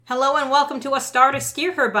Hello and welcome to A Star to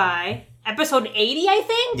Steer Her By, episode 80, I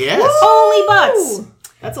think? Yes. Holy butts!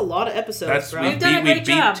 That's a lot of episodes, bro. We've done a great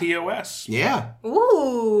job. We beat TOS. Yeah.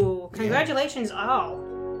 Ooh, congratulations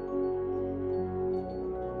all.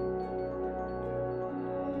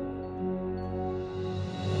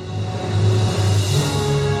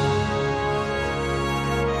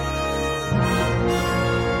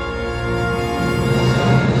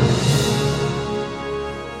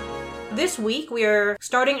 This week, we are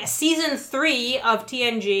starting season 3 of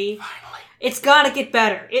TNG. Finally. It's gotta get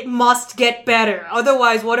better. It must get better.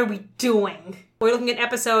 Otherwise, what are we doing? We're looking at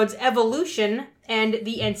episodes Evolution and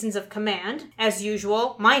The Ensigns of Command. As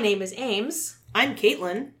usual, my name is Ames. I'm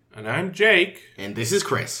Caitlin. And I'm Jake. And this is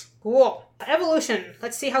Chris. Cool. Evolution.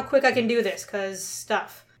 Let's see how quick I can do this, cause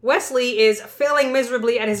stuff. Wesley is failing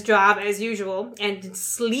miserably at his job, as usual, and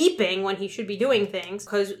sleeping when he should be doing things,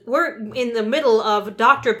 because we're in the middle of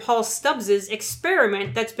Dr. Paul Stubbs'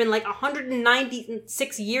 experiment that's been like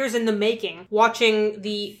 196 years in the making, watching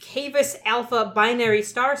the Cavis Alpha binary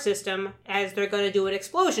star system as they're going to do an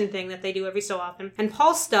explosion thing that they do every so often. And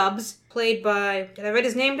Paul Stubbs, played by... Did I write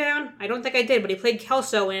his name down? I don't think I did, but he played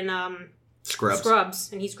Kelso in...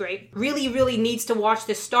 Scrubs, and he's great. Really needs to watch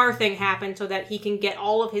this star thing happen so that he can get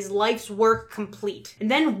all of his life's work complete. And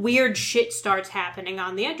then weird shit starts happening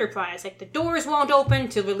on the Enterprise. Like the doors won't open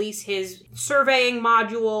to release his surveying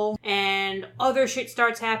module, and other shit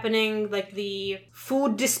starts happening, like the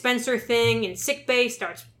food dispenser thing in sickbay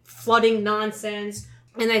starts flooding nonsense.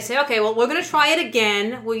 And they say, okay, well, we're going to try it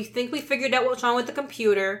again. We think we figured out what's wrong with the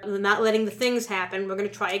computer. We're not letting the things happen. We're going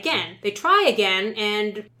to try again. They try again,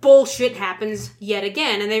 and bullshit happens yet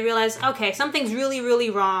again. And they realize, okay, something's really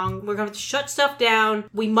wrong. We're going to shut stuff down.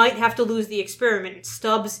 We might have to lose the experiment.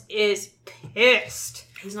 Stubbs is pissed.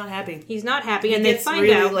 He's not happy. He's not happy, and they they find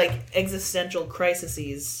really, out... like, existential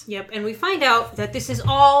crises. Yep, and we find out that this is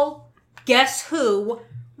all, guess who?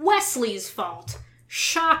 Wesley's fault.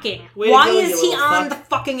 Shocking. Why is he on the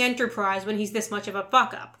fucking Enterprise when he's this much of a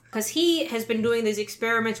fuck-up? Because he has been doing these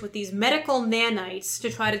experiments with these medical nanites to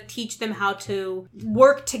try to teach them how to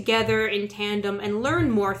work together in tandem and learn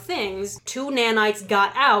more things. 2 nanites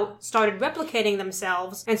got out, started replicating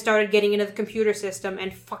themselves, and started getting into the computer system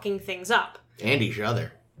and fucking things up. And each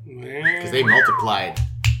other. Because they multiplied.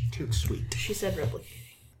 Too sweet. She said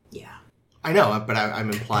replicating. Yeah. I know, but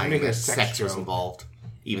I'm implying that sex sex was joke. involved.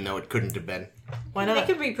 Even though it couldn't have been. Why not? They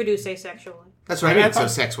could reproduce asexually. That's what I mean, so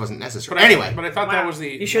sex wasn't necessary. But I thought that was the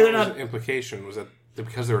You sure they're not... implication, was that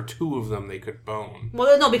because there were 2 of them, they could bone.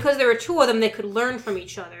 Well, no, because there were 2 of them, they could learn from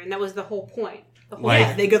each other, and that was the whole point.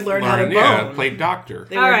 Yeah, they could learn how to bone. Yeah, play doctor.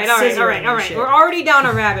 All right. We're already down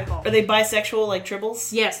a rabbit hole. Are they bisexual like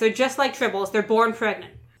Tribbles? Yes, they're just like Tribbles. They're born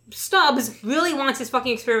pregnant. Stubbs really wants his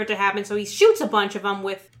fucking experiment to happen, so he shoots a bunch of them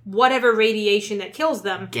with whatever radiation that kills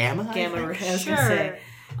them. Gamma, I was Sure. going to say.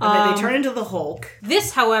 And they turn into the Hulk.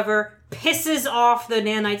 This, however, pisses off the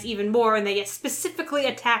nanites even more, and they specifically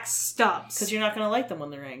attack Stubbs. Because you're not going to like them when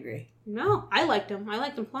they're angry. No, I liked them. I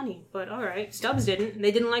liked them plenty. But alright, Stubbs didn't, and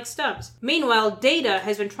they didn't like Stubbs. Meanwhile, Data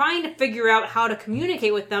has been trying to figure out how to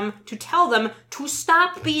communicate with them to tell them to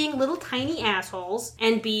stop being little tiny assholes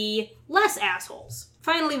and be less assholes.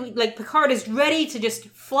 Finally, Picard is ready to just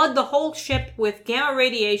flood the whole ship with gamma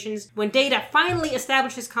radiations. When Data finally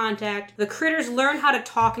establishes contact, the critters learn how to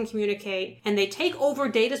talk and communicate, and they take over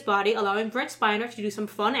Data's body, allowing Brent Spiner to do some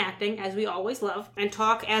fun acting, as we always love, and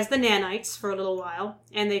talk as the nanites for a little while.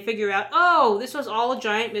 And they figure out, oh, this was all a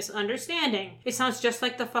giant misunderstanding. It sounds just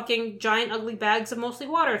like the fucking giant ugly bags of mostly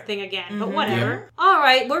water thing again, but whatever. Yeah.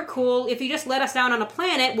 Alright, we're cool. If you just let us down on a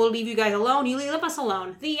planet, we'll leave you guys alone. You leave us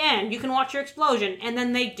alone. The end. You can watch your explosion. And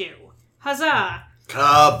then they do. Huzzah!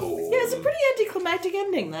 Kaboom! Yeah, it's a pretty anticlimactic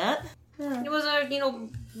ending, that. It was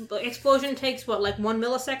the explosion takes, 1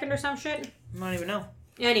 millisecond or some shit? I don't even know.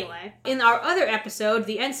 Anyway, in our other episode,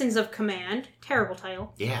 The Ensigns of Command, terrible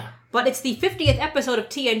title. Yeah. But it's the 50th episode of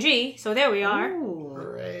TNG, so there we are. Ooh.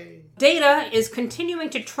 Hooray. Data is continuing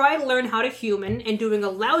to try to learn how to human and doing a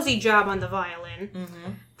lousy job on the violin.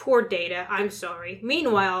 Mm-hmm. Poor Data, I'm sorry.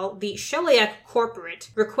 Meanwhile, the Sheliak Corporate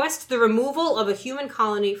requests the removal of a human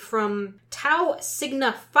colony from Tau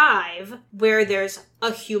Cygna 5, where there's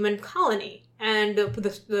a human colony. And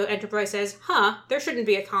the Enterprise says, there shouldn't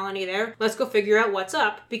be a colony there. Let's go figure out what's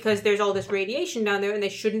up, because there's all this radiation down there and they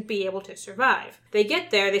shouldn't be able to survive. They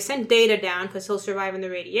get there, they send Data down because he'll survive in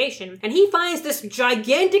the radiation, and he finds this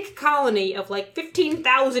gigantic colony of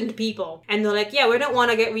 15,000 people. And they're like, yeah, we don't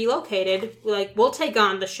want to get relocated. We'll take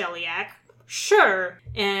on the Sheliak. Sure.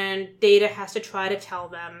 And Data has to try to tell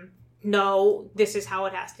them no, this is how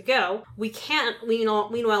it has to go.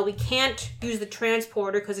 Meanwhile, we can't use the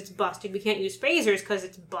transporter because it's busted. We can't use phasers because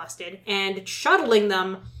it's busted. And shuttling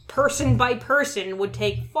them person by person would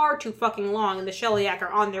take far too fucking long, and the Shellyak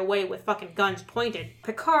are on their way with fucking guns pointed.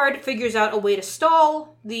 Picard figures out a way to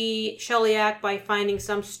stall the Shellyak by finding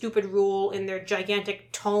some stupid rule in their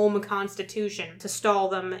gigantic tome constitution to stall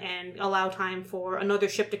them and allow time for another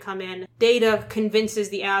ship to come in. Data convinces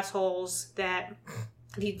the assholes that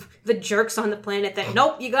the jerks on the planet that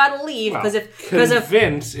nope, you gotta leave because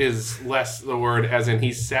convince is less the word, as in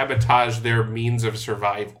he sabotaged their means of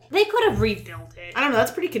survival. They could have rebuilt it. I don't know.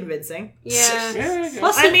 That's pretty convincing. Yeah.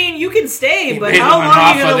 Plus, I mean, you can stay, but made how them long an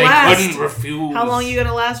are you offer gonna they last? couldn't refuse. How long are you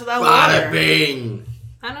gonna last without Bada water? bing.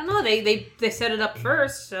 I don't know. They set it up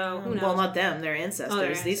first, so who knows? Well, not them. Their ancestors. their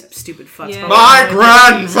These ancestors. stupid fucks. Yeah. My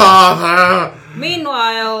grandfather.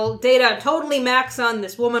 Meanwhile, Data totally macks on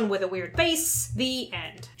this woman with a weird face. The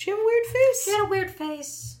end. She have a weird face. She had a weird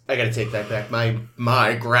face. I gotta take that back.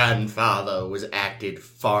 My grandfather was acted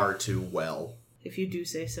far too well. If you do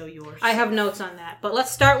say so, yours. I have notes on that, but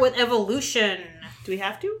let's start with Evolution. Do we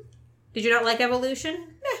have to? Did you not like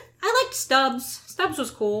Evolution? I liked Stubbs. Stubbs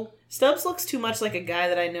was cool. Stubbs looks too much like a guy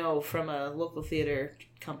that I know from a local theater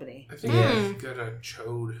company. I think he's got a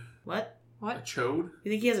chode. What? A chode?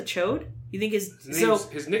 You think he has a chode? You think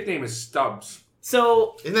His nickname is Stubbs.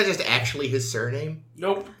 So Isn't that just actually his surname?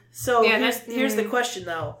 Nope. So Yeah, here's the question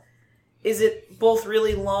though: is it both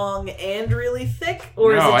really long and really thick,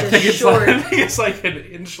 or No, is it just short? I think it's like an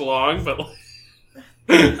inch long, but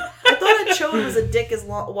I thought a chode was a dick as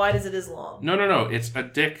long, wide as it is long. no. It's a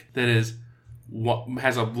dick that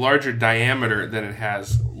has a larger diameter than it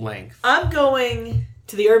has length. I'm going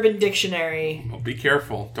to the Urban Dictionary. Well, be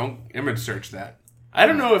careful. Don't image search that. I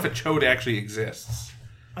don't know if a chode actually exists.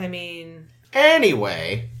 I mean,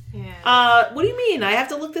 Anyway, Yeah. what do you mean? I have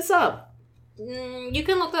to look this up. You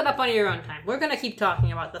can look that up on your own time. We're going to keep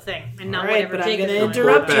talking about the thing, and not All right, whatever but I'm Jake is gonna going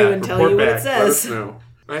interrupt on. you and tell you what it says. Let us know.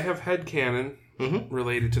 I have headcanon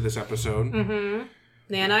related to this episode.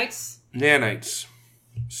 Nanites? Nanites.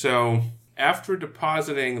 So, after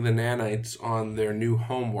depositing the nanites on their new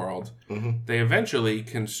homeworld, they eventually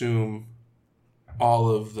consume all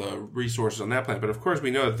of the resources on that planet. But of course,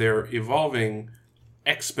 we know that they're evolving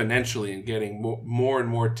exponentially and getting more and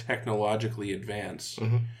more technologically advanced.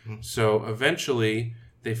 So, eventually,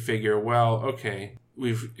 they figure, well, okay,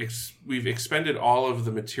 we've expended all of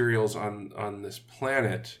the materials on this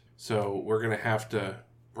planet, so we're going to have to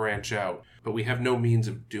branch out. But we have no means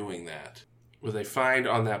of doing that. What they find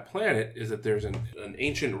on that planet is that there's an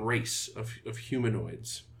ancient race of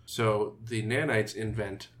humanoids. So the nanites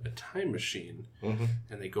invent a time machine,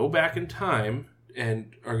 and they go back in time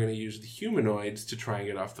and are going to use the humanoids to try and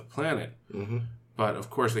get off the planet. But of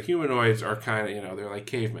course, the humanoids are kind of, they're like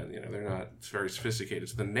cavemen. They're not very sophisticated.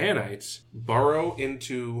 So the nanites burrow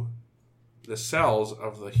into the cells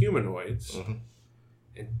of the humanoids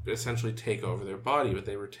and essentially take over their body, but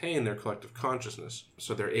they retain their collective consciousness.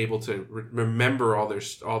 So they're able to remember all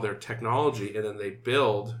their technology, and then they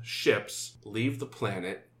build ships, leave the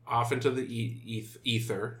planet, off into the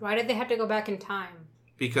ether. Why did they have to go back in time?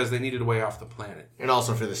 Because they needed a way off the planet. and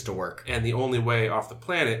also for this to work. And the only way off the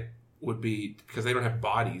planet would be, because they don't have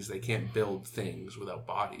bodies, they can't build things without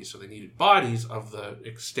bodies. So they needed bodies of the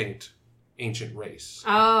extinct ancient race.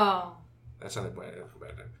 Oh. That's how they go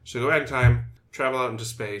back in time. So go back in time, travel out into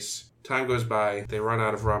space. Time goes by, they run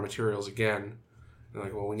out of raw materials again. They're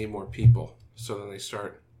like, well, we need more people. So then they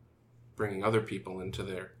start bringing other people into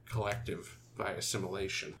their collective by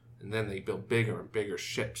assimilation. And then they build bigger and bigger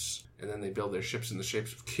ships. And then they build their ships in the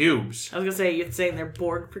shapes of cubes. I was gonna say, you're saying they're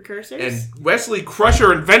Borg precursors? And Wesley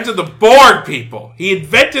Crusher invented the Borg, people. He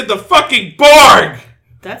invented the fucking Borg!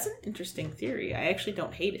 That's an interesting theory. I actually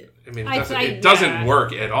don't hate it. I mean, it it doesn't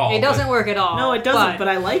work at all. It doesn't work at all. No, it doesn't, but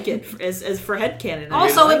I like it as for headcanon.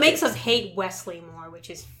 Also, I it like makes us hate Wesley more,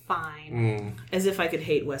 which is fine. As if I could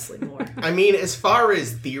hate Wesley more. I mean, as far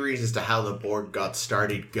as theories as to how the Borg got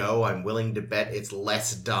started go, I'm willing to bet it's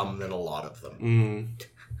less dumb than a lot of them.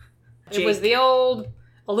 It was the old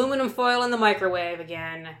aluminum foil in the microwave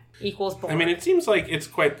again equals Borg. I mean, it seems like it's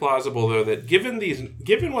quite plausible, though, that given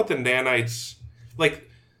what the nanites... Like,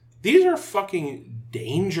 these are fucking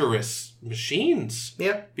dangerous machines.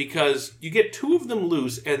 Yeah. Because you get two of them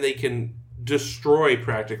loose, and they can destroy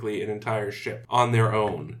practically an entire ship on their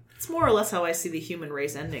own. It's more or less how I see the human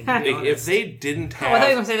race ending. If they didn't have... I thought you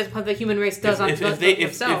were going to say that's what the human race does if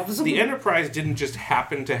themselves. the Enterprise didn't just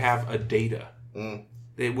happen to have a data,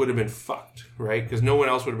 they would have been fucked, right? Because no one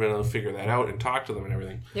else would have been able to figure that out and talk to them and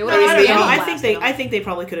everything. They would I have don't know. blasted them. I think they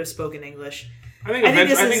probably could have spoken English. I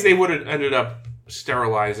think they would have ended up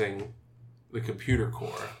sterilizing the computer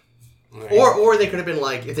core. Right? Or they could have been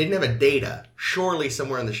like, if they didn't have a data, surely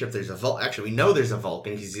somewhere on the ship there's a Vulcan. Actually, we know there's a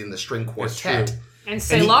Vulcan. He's in the string quartet. true. And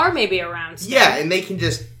Salar may be around still. Yeah, and they can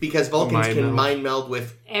just, because Vulcans Mind can meld. mind meld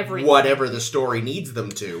with Everything. whatever the story needs them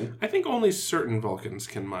to. I think only certain Vulcans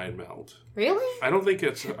can mind meld. Really? I don't think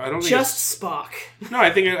it's. Just Spock. No,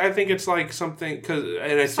 I think it's like something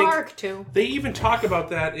and I think Sark, too. they even talk about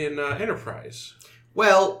that in Enterprise.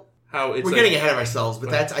 Well, How it's we're like, getting ahead of ourselves,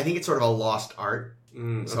 but I think it's sort of a lost art.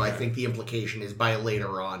 So I okay. think the implication is by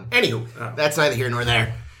later on. Anywho, that's neither here nor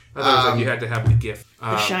there. I thought it was like you had to have the gift.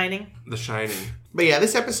 The Shining. The Shining. But yeah,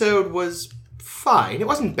 this episode was fine. It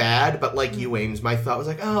wasn't bad, but like you, Ames, my thought was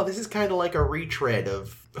like, oh, this is kind of like a retread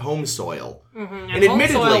of Home Soil. Mm-hmm. And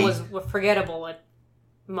admittedly, Home Soil was forgettable at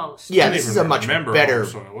most. yeah, I this didn't is a even much remember better.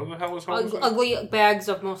 Home Soil. What the hell was Home Soil? Ugly bags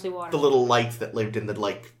of mostly water. The little lights that lived in the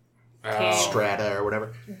like Oh. strata or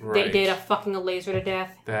whatever. Right. Data fucking a laser to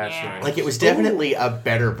death. That's Yeah. right. Like it was definitely a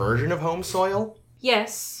better version of Home Soil.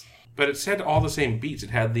 Yes. But it said all the same beats. It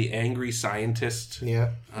had the angry scientist. Yeah.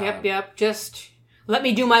 Yep. Just let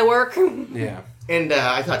me do my work. Yeah. And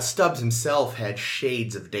I thought Stubbs himself had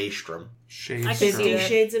shades of Daystrom. Shades. I can see 50 that.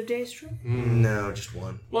 Shades of Daystrom? No, just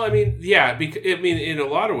one. Well, I mean, yeah. In a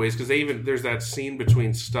lot of ways, because there's that scene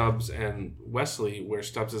between Stubbs and Wesley where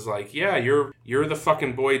Stubbs is like, "Yeah, you're the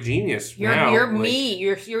fucking boy genius now. You're Like, me.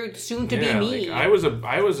 You're soon to be me. Like, I was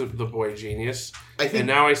the boy genius, I think- and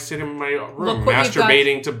now I sit in my room Look what you've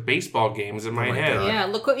masturbating to baseball games in my my head. God. Yeah,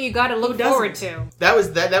 look what you got to look doesn't? forward to. That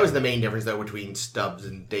was the main difference though between Stubbs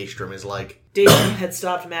and Daystrom is like, Daystrom had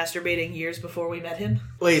stopped masturbating years before we met him.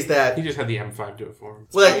 well, is that He just had the M5 do it for him.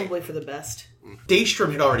 well, Probably for the best.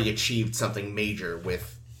 Daystrom had already achieved something major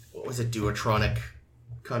with what was it, duotronic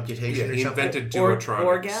computation Yeah, or he something? invented Or, duotronics.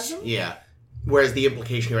 orgasm? Yeah. Whereas the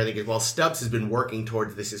implication here, I think, is while Stubbs has been working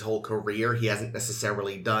towards this his whole career, he hasn't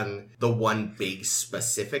necessarily done the one big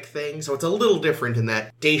specific thing. So it's a little different in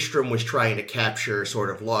that Daystrom was trying to capture sort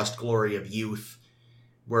of lost glory of youth,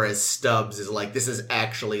 whereas Stubbs is like, this is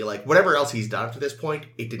actually like, whatever else he's done up to this point,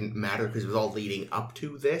 it didn't matter because it was all leading up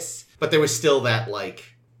to this. But there was still that, like,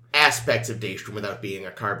 aspects of Daystrom without being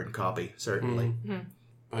a carbon copy, certainly.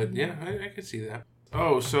 But yeah, I could see that.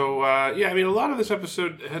 Oh, so yeah, I mean, a lot of this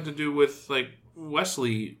episode had to do with like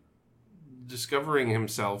Wesley discovering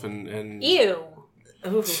himself and Ew.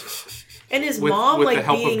 Ooh. And his with, mom, with like, the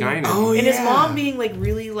help being... of Guinan. Oh, And his yeah. mom being, like,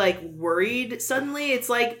 really, like, worried suddenly. It's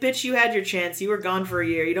like, bitch, you had your chance. You were gone for a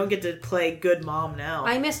year. You don't get to play good mom now.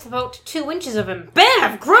 I missed about 2 inches of him.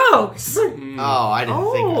 Bev, gross! Oh, I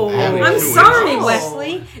didn't think of that. Oh. I'm Two sorry, inches.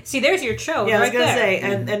 Wesley. See, there's your chose Yeah, I was right gonna there. say,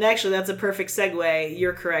 and actually, that's a perfect segue.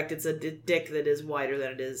 You're correct. It's a dick that is wider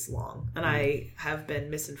than it is long, and I have been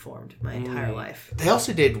misinformed my entire life. They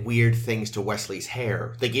also did weird things to Wesley's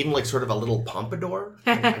hair. They gave him like sort of a little pompadour.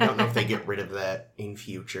 I don't know if they get rid of that in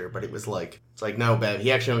future, but it was like, it's like, no, Bev,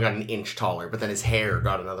 he actually only got an inch taller, but then his hair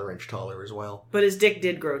got another inch taller as well. But his dick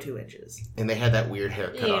did grow 2 inches. And they had that weird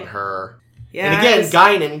haircut Yeah. on her. Yeah, And again, it's-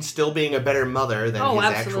 Guinan still being a better mother than Oh, his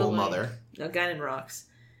actual absolutely. mother. No, Guinan rocks.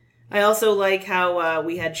 I also like how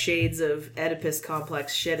we had shades of Oedipus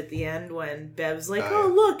complex shit at the end when Bev's like, Oh, oh,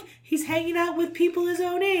 yeah. look, he's hanging out with people his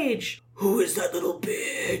own age. Who is that little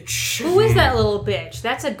bitch? Who is that little bitch?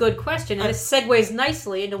 That's a good question, and this segues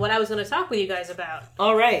nicely into what I was going to talk with you guys about.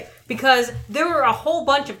 All right. Because there were a whole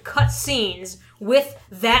bunch of cut scenes with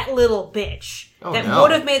that little bitch Oh, that no.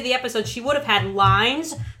 would have made the episode. She would have had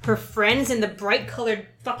lines. Her friends in the bright colored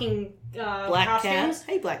fucking Black costumes Cat.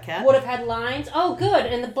 Hey, Black Cat. would have had lines. Oh, good.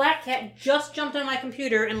 And the black cat just jumped on my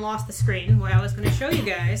computer and lost the screen where I was going to show you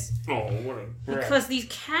guys. Oh, what a brat. Because these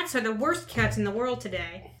cats are the worst cats in the world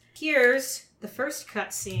today. Here's the first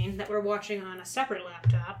cut scene that we're watching on a separate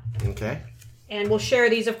laptop. Okay. And we'll share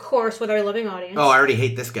these, of course, with our living audience. Oh, I already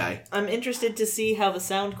hate this guy. I'm interested to see how the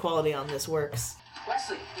sound quality on this works.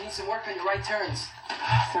 Wesley, you need some work on your right turns.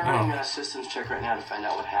 They're running a systems check right now to find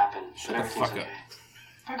out what happened. Shut but the everything's fuck up. okay.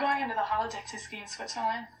 We're going into the holodeck to ski in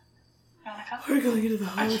Switzerland. You wanna come? We're going into the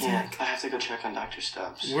I holodeck. can't. I have to go check on Dr.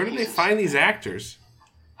 Stubbs. Where do He's they in- find these actors?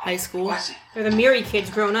 High school. Wesley, They're the Miri kids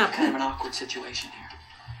grown up. kind of an awkward situation here.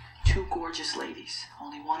 2 gorgeous ladies.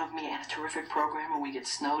 Only one of me and a terrific programmer. We get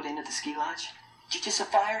snowed in at the ski lodge. Did you just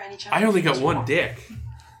fire any chance? I only got one dick.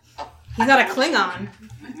 He's not a Klingon.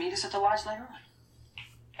 Meet us at the lodge later on.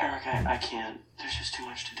 Eric, I can't. There's just too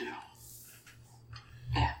much to do.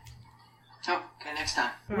 Yeah. Oh, okay, next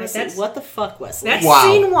time. All right, Wesley, that's what the fuck, Wesley? that's Wow.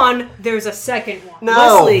 scene 1. There's a second one. No,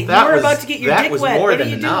 Wesley, that you were was- about to get your that dick was wet. more What are than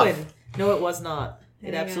you enough. doing? No, it was not. It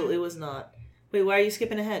There you go. absolutely was not. Wait, why are you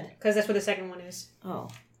skipping ahead? Because that's where the second one is. Oh.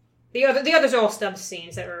 The others are all Stubbs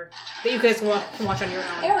scenes that you guys can watch on your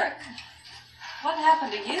own. Eric, What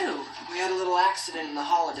happened to you? We had a little accident in the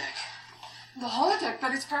holodeck. The holodeck,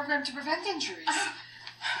 but it's programmed to prevent injuries.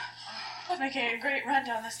 I'm making a great run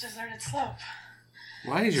down this deserted slope.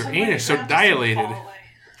 Why is your Somebody anus so grabbed us and dilated? fall away.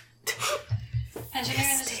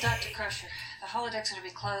 Engineering, this is Dr. Crusher. The holodecks are to be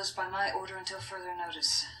closed by my order until further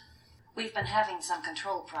notice. We've been having some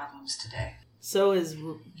control problems today. So is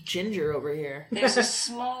Ginger over here. There's a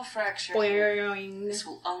small fracture here. Boing. This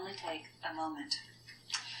will only take a moment.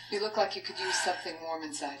 You look like you could use something warm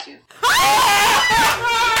inside you.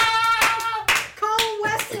 Call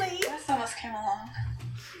Wesley. Wes almost came along.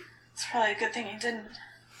 It's probably a good thing he didn't.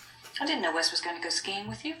 I didn't know Wes was going to go skiing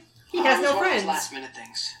with you. He has It was no one of those friends. last-minute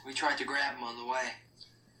things. We tried to grab him on the way.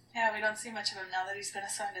 Yeah, we don't see much of him now that he's been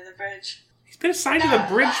assigned to the bridge. He's been assigned to the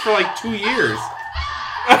bridge for like 2 years.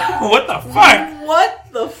 What the fuck? What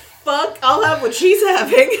the fuck? I'll have what she's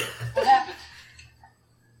having. What happened?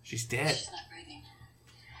 She's dead. She's not breathing.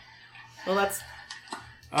 Well, that's...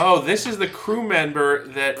 Oh, this is the crew member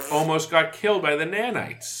that almost got killed by the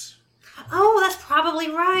nanites. Oh, that's probably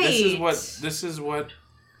right. This is what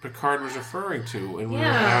Picard was referring to, and Yeah.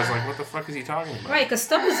 and I was like, "What the fuck is he talking about?" Right, because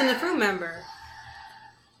Stubb isn't a crew member.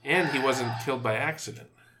 And he wasn't killed by accident.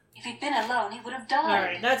 If he'd been alone, he would have died. All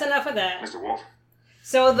right, that's enough of that. Mr. Wolf?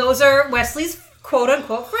 So those are Wesley's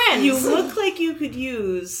quote-unquote friends. You look like you could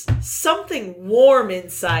use something warm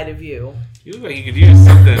inside of you. You look like you could use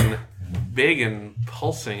something big and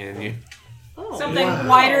pulsing in you. Oh, something wow.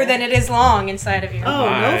 wider than it is long inside of you. Oh,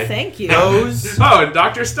 My. no, thank you. Those Oh, and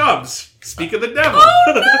Dr. Stubbs. Speak of the devil.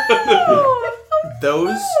 those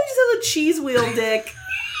Oh, you just have a cheese wheel dick.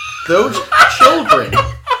 those children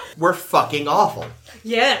were fucking awful.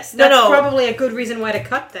 Yes, No, that's no. probably a good reason why to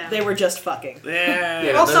cut them. They were just fucking.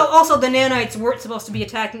 Yeah. Also, the nanites weren't supposed to be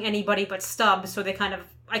attacking anybody but Stubb, so they kind of,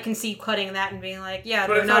 I can see cutting that and being like, yeah,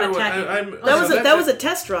 But they're I not thought it was- attacking. That was a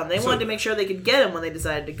test run. They wanted to make sure they could get him when they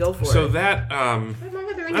decided to go for So it. that Where'd my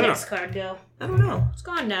other I don't index know. card go? I don't know. It's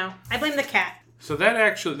gone now. I blame the cat. So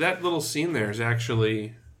that little scene there is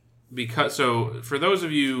actually because for those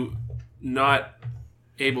of you not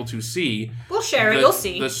able to see, We'll share it. You'll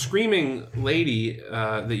see. the screaming lady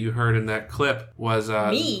that you heard in that clip was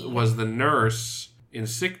Me. was the nurse in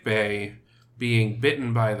sickbay being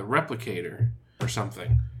bitten by the replicator or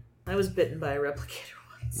something. I was bitten by a replicator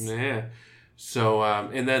once. Yeah. So,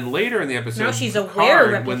 and then later in the episode, Now she's a were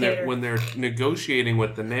Picard, replicator. when they're negotiating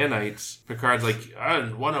with the nanites, Picard's like,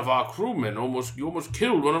 and one of our crewmen you almost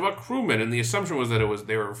killed one of our crewmen, and the assumption was that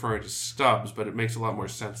they were referring to Stubbs, but it makes a lot more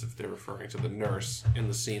sense if they're referring to the nurse in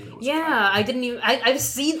the scene that was cut. Yeah, I didn't even.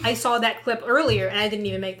 I saw that clip earlier, and I didn't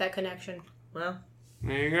even make that connection. Well,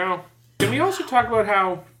 There you go. Can we also talk about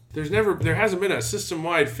how there hasn't been a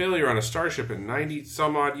system-wide failure on a starship in 90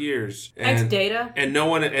 some odd years. Thanks, Data. And no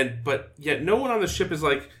one, but yet no one on the ship is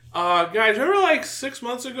like, guys, remember like 6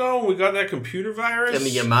 months ago when we got that computer virus? And the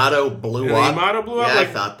Yamato blew And up. the Yamato blew up? Yeah, Like,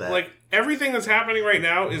 I thought that. Like, everything that's happening right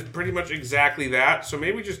now is pretty much exactly that, so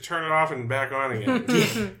maybe just turn it off and back on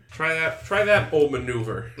again. Try that old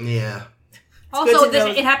maneuver. Yeah. Also, good to know.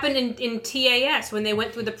 it happened in TAS when they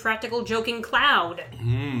went through the practical joking cloud.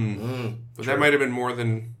 But that might have been more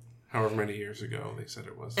than however many years ago they said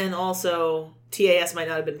it was. and also, TAS might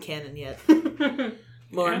not have been canon yet.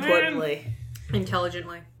 More importantly.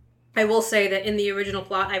 Intelligently. I will say that in the original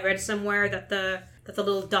plot, I read somewhere that the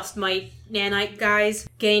little dust mite nanite guys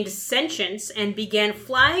gained sentience and began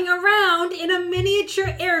flying around in a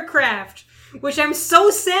miniature aircraft, which I'm so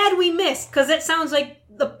sad we missed because that sounds like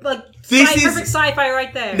perfect sci-fi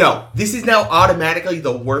right there. No, this is now automatically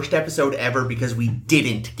the worst episode ever because we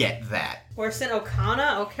didn't get that. Worse than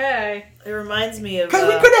Okana? Okay. It reminds me of... Because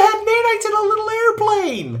we could have had nanites in a little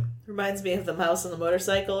airplane. Reminds me of the mouse on the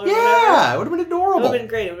motorcycle or whatever. Yeah, it would have been It adorable. would have been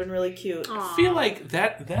great. It would have been really cute. I feel like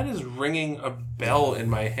that is ringing a bell in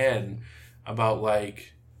my head about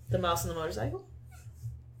like, The mouse on the motorcycle?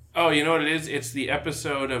 oh, you know what it is? It's the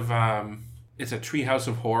episode of it's a Treehouse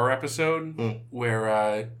of Horror episode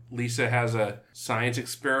where Lisa has a science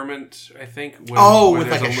experiment, I think. Where with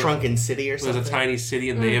there's like a li- shrunken city or something. There's a tiny city,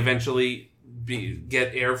 and they eventually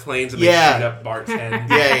get airplanes and they Yeah. shoot up Bart's head.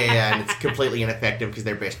 Yeah, and it's completely ineffective because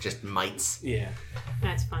they're just mites. Yeah.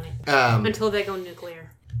 That's funny. Um, Until they go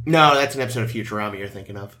nuclear. No, that's an episode of Futurama you're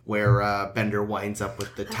thinking of, where Bender winds up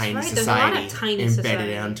with the tiny right, there's a lot of society tiny embedded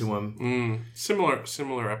societies. onto him.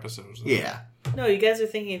 Similar episodes. Though. Yeah. No, you guys are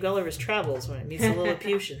thinking of Gulliver's Travels when it meets the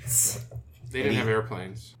Lilliputians. They didn't have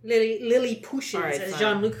airplanes, Lilliputians, All right, as fine.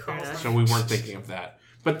 Jean-Luc Fair calls them. enough. so we weren't thinking of that.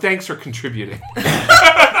 But thanks for contributing.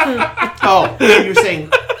 Oh, you were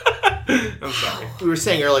saying I'm sorry. we were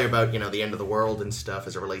saying earlier about the end of the world and stuff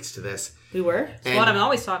as it relates to this. We were? That's what I'm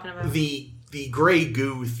always talking about. The The gray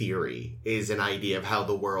goo theory is an idea of how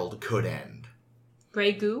the world could end.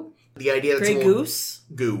 Gray goo? The idea that Grey someone- Goose?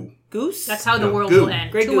 Goo. Goose? That's how the No, world goo. will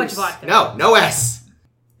end. Grey Too much goose. vodka. No S.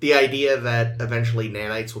 The idea that eventually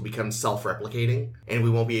nanites will become self-replicating and we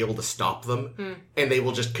won't be able to stop them and they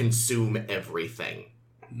will just consume everything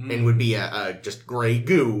and would be a just gray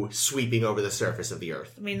goo sweeping over the surface of the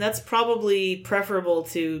earth. I mean, that's probably preferable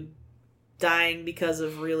to dying because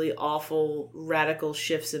of really awful radical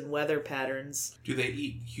shifts in weather patterns. Do they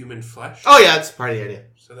eat human flesh? Oh yeah, that's part of the idea.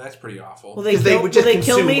 So that's pretty awful. Will they 'Cause they kill, would just will they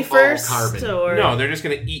kill consume me all first? carbon. Or... No, they're just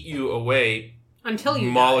going to eat you away Until you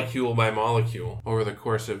die. molecule by molecule over the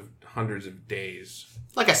course of hundreds of days.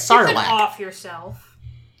 Like a You can sarlacc. off yourself.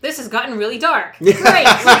 This has gotten really dark. Great.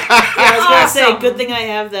 I was going to say, Awesome. good thing I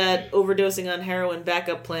have that overdosing on heroin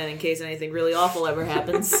backup plan in case anything really awful ever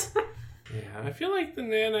happens. Yeah, I feel like the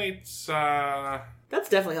nanites, That's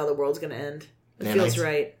definitely how the world's going to end. It Nanites. feels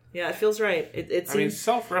right. Yeah, it feels right. It I mean, seems...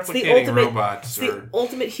 self-replicating ultimate- robots It's the are...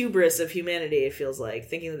 ultimate hubris of humanity, it feels like,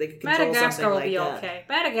 thinking that they could control Madagascar something will like be that. okay.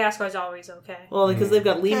 Madagascar's always okay. Well, because they've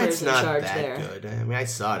got It's lemurs in not charge that there. good. I mean, I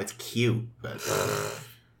saw it. It's cute, but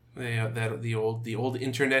The old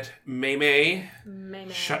internet meme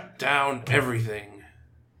shut down everything.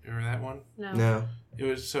 Remember that one? No. no. It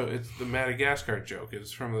was it's the Madagascar joke.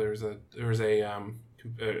 It's from there was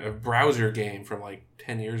a browser game from like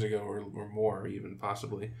 10 years ago or more even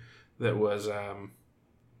possibly that was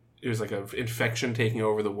it was like an infection taking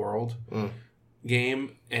over the world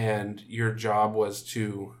game, and your job was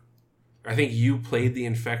to, I think you played the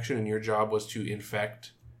infection and your job was to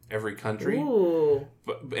infect every country. Ooh.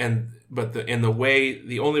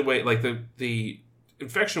 The only way, like the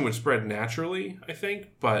infection would spread naturally, I think,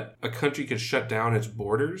 but a country could shut down its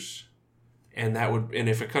borders, and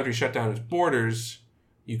if a country shut down its borders,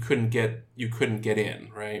 you couldn't get in,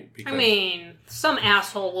 right? Because, I mean, some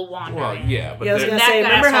asshole will wander well, in. yeah, but Yeah, I was there- gonna That say,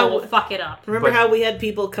 remember asshole how- will fuck it up. Remember But- how we had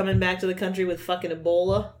people coming back to the country with fucking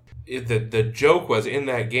Ebola? the joke was in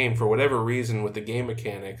that game, for whatever reason with the game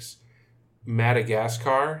mechanics,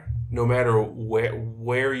 Madagascar, no matter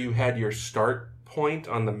where you had your start point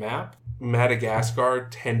on the map, Madagascar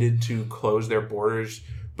tended to close their borders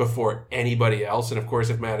before anybody else. And of course,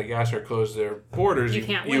 if Madagascar closed their borders, You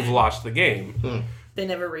can't you've win. lost the game. They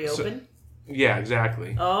never reopened? Yeah,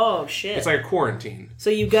 exactly. Oh, shit. It's like a quarantine. So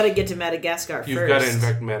you gotta get to Madagascar You've first. got to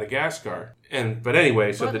infect Madagascar. But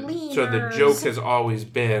anyway, so But the joke has always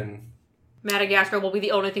been Madagascar will be the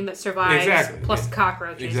only thing that survives, Exactly. plus Yeah.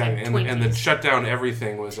 cockroaches exactly, and and the Twinkies. shut down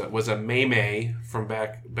everything was a meme from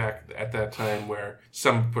back at that time where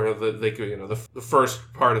the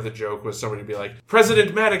first part of the joke was somebody be like,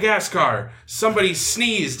 President Madagascar, somebody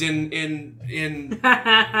sneezed in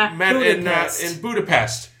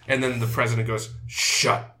Budapest, and then the president goes,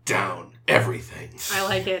 shut down everything. I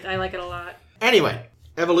like it. I like it a lot. Anyway,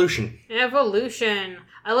 evolution. Evolution.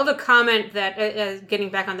 I love the comment that, getting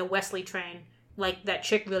back on the Wesley train, like that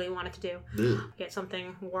chick really wanted to do. Ugh. Get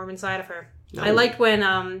something warm inside of her. No. I liked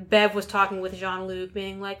when Bev was talking with Jean-Luc,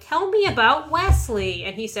 being like, tell me about Wesley.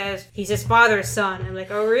 And he says, he's his father's son. I'm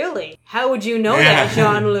like, oh, really? How would you know that,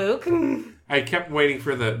 Jean-Luc? I kept waiting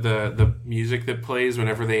for the music that plays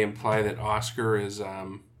whenever they imply that Oscar is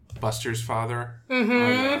Buster's father.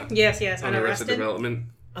 Mm-hmm. Yes, On Arrested Unarrested. Development.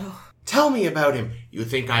 Tell me about him. You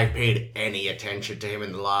think I've paid any attention to him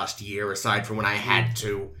in the last year, aside from when I had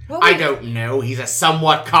to? What I were- don't know. He's a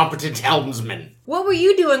somewhat competent helmsman. What were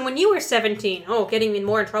you doing when you were 17? Oh, getting in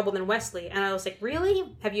more in trouble than Wesley. And I was like, really?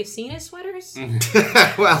 Have you seen his sweaters?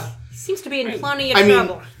 Well, He seems to be in plenty of I mean,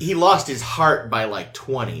 trouble. he lost his heart by like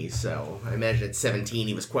 20, so I imagine at 17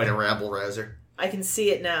 he was quite a rabble-rouser. I can see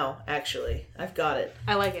it now, actually. I've got it.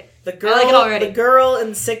 I like it. The girl, I like it already. The girl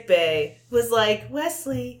in sickbay was like,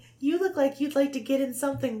 Wesley, you look like you'd like to get in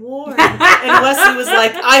something warm. And Wesley was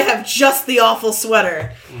like, I have just the awful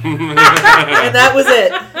sweater. And that was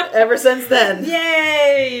it. Ever since then.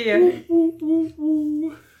 Yay!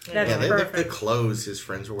 That's Yeah, the perfect. clothes his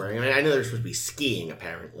friends were wearing. I mean, I know they're supposed to be skiing,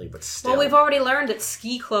 apparently, but still. Well, we've already learned that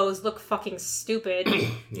ski clothes look fucking stupid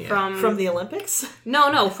Yeah. From the Olympics?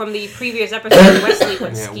 No, from the previous episode, Wesley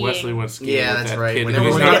went Yeah, skiing. Wesley went skiing Yeah, with that's that right. kid Whenever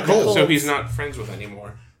who he's we not, get cold. so he's not friends with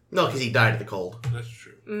anymore. No, because he died of the cold. That's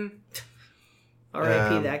true.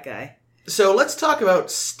 R.I.P. that guy. So let's talk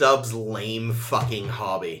about Stubbs' lame fucking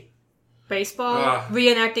hobby. Baseball? Ah.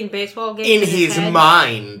 Reenacting baseball games In his head.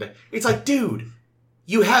 mind. It's like, dude,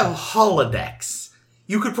 you have holodecks.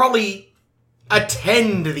 You could probably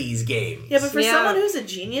attend these games. Yeah, but for Yeah. someone who's a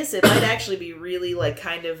genius, it might actually be really, like,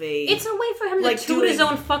 kind of a... It's a way for him Like to toot his doing-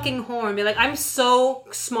 own fucking horn. Be like, I'm so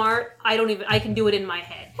smart, I can do it in my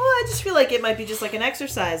head. Well, I just feel like it might be just like an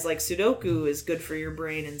exercise, like Sudoku is good for your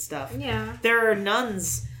brain and stuff. Yeah. There are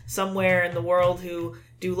nuns somewhere in the world who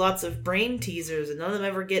do lots of brain teasers, and none of them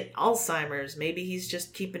ever get Alzheimer's. Maybe he's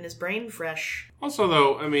just keeping his brain fresh. Also,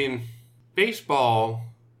 though, I mean, baseball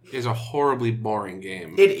is a horribly boring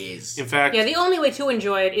game. It is. In fact, Yeah, the only way to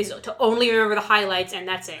enjoy it is to only remember the highlights, and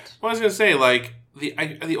that's it. well, I was going to say, like,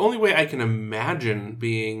 the only way I can imagine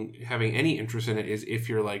having any interest in it is if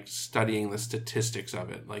you're, like, studying the statistics of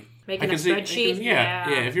it. Like, Making I a can see, spreadsheet? yeah.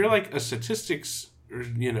 Yeah. If you're, like, a statistics or,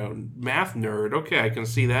 math nerd, okay, I can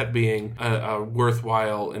see that being a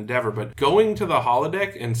worthwhile endeavor. But going to the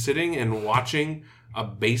holodeck and sitting and watching a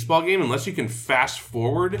baseball game, unless you can fast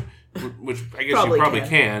forward, which I guess you probably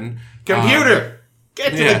can. Computer!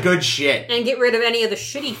 Get to yeah. the good shit. And get rid of any of the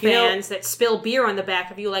shitty fans that spill beer on the back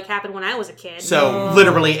of you like happened when I was a kid. So,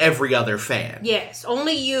 literally every other fan. Yes,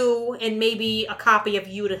 only you and maybe a copy of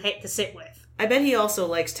you to sit with. I bet he also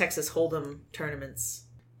likes Texas Hold'em tournaments.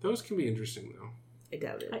 Those can be interesting, though. I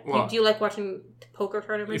doubt it. Well, do you like watching poker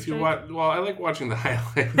tournaments? If you Jake? watch, well, I like watching the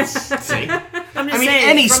highlights. See? I'm just I mean, saying,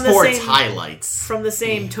 any from the sport's same- highlights. From the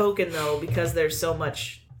same token, though, because there's so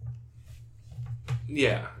much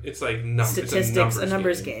Yeah, it's like statistics, it's a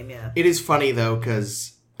numbers game, yeah. It is funny, though,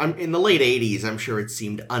 because in the late 80s, I'm sure it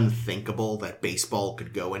seemed unthinkable that baseball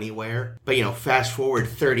could go anywhere. But, fast forward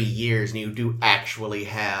 30 years and you do actually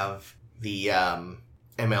have the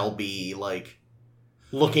MLB, like,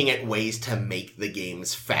 looking at ways to make the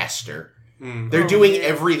games faster. They're doing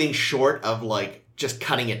everything short of, like, just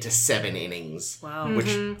cutting it to 7 innings. Wow. Which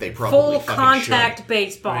they probably full fucking contact should.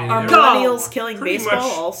 baseball. I mean, Are Go! millennials killing Pretty baseball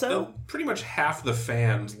much, also? pretty much half the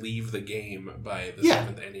fans leave the game by the Yeah.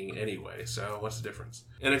 7th inning anyway. So what's the difference?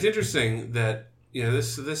 And it's interesting that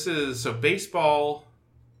this is so baseball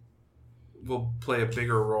will play a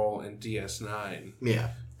bigger role in DS9. Yeah.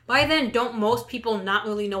 By then, don't most people not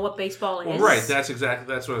really know what baseball is? Well, right. That's what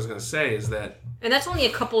I was going to say. Is that And that's only a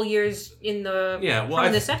couple years in the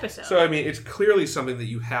from this episode. So I mean, it's clearly something that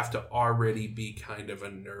you have to already be kind of a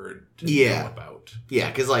nerd to know about.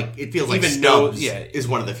 Yeah, because it feels like Even Stubbs though- yeah, is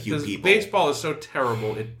one of the few people. Baseball is so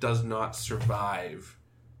terrible, it does not survive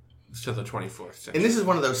to the 24th century. And this is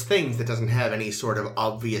one of those things that doesn't have any sort of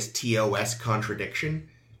obvious TOS contradiction.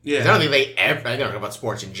 Yeah. I don't think they ever, I don't know about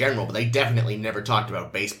sports in general, but they definitely never talked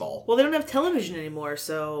about baseball. Well, they don't have television anymore,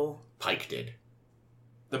 so... Pike did.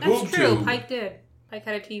 The That's boob true. tube. Pike did. Pike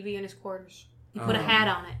had a TV in his quarters. He put a hat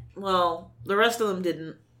on it. Well, the rest of them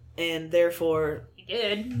didn't, and therefore, He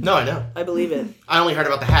did. No, I know. I believe it. I only heard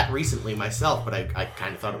about the hat recently myself, but I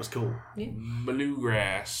kind of thought it was cool.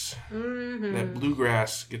 Bluegrass. Mm-hmm. That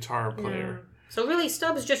bluegrass guitar player. So really,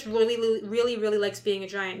 Stubbs just really likes being a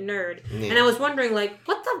giant nerd. And I was wondering, like,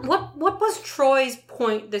 what was Troy's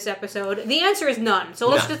point this episode? The answer is none. So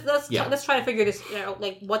let's try to figure this out.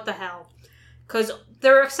 Like, what the hell? Because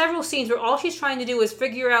there are several scenes where all she's trying to do is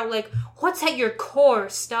figure out, like, what's at your core,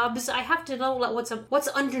 Stubbs? I have to know what's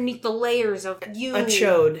underneath the layers of you. A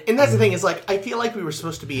chode. And that's the thing, is I feel like we were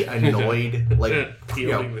supposed to be annoyed,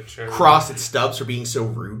 Peeling the chode. cross at Stubbs for being so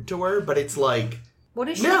rude to her, but it's like, What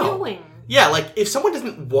is she No. doing? yeah, if someone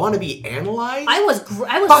doesn't want to be analyzed, I was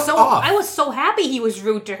Fuck off. I was so happy he was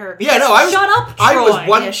rude to her. yeah, no, I was. Shut up, Troy. I was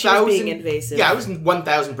Yeah, she was 1,000. being invasive. Yeah, I was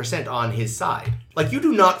 1,000% on his side. You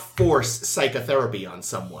do not force psychotherapy on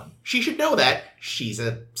someone. She should know that. She's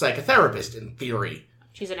a psychotherapist in theory.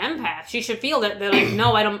 She's an empath. She should feel that they're like,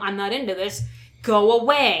 no, I'm not into this. Go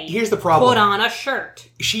away. Here's the problem. Put on a shirt.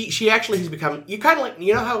 She actually has become, you kind of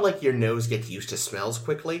you know how your nose gets used to smells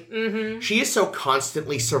quickly? Mm-hmm. She is so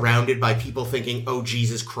constantly surrounded by people thinking, oh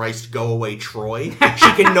Jesus Christ, go away Troy.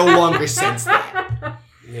 She can no longer sense that.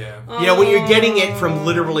 Yeah. When you're getting it from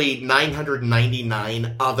literally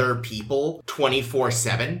 999 other people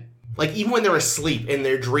 24/7, even when they're asleep in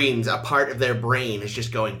their dreams, a part of their brain is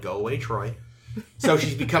just going, go away Troy. So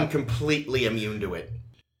she's become completely immune to it.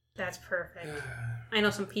 That's perfect. I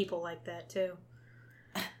know some people like that too.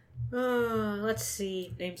 Let's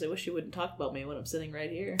see. James, I wish you wouldn't talk about me when I'm sitting right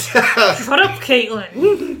here. Shut up, Caitlin.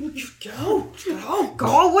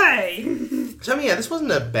 Go away. So, this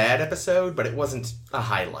wasn't a bad episode, but it wasn't a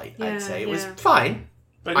highlight, Yeah, I'd say. It was yeah. fine.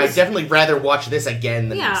 But I'd definitely rather watch this again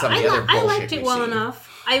than some of the other bullshit I liked it we've well seen.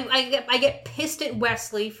 enough. I get pissed at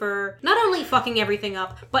Wesley for not only fucking everything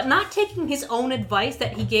up, but not taking his own advice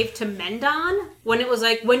that he gave to Mendon when it was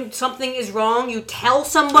like, when something is wrong, you tell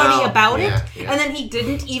somebody about it. Yeah. And then he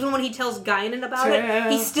didn't, even when he tells Guinan about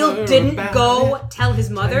it, he still didn't go tell his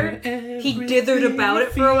mother. He dithered about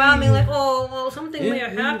it for a while, being like, oh, well, something may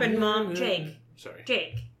have happened, Mom. Jake.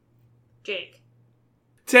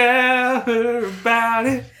 Tell her about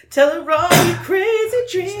it. Tell her all your crazy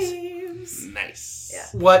dreams. Nice. Yeah.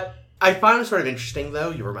 What I found sort of interesting,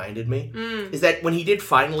 though, you reminded me, is that when he did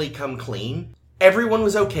finally come clean, everyone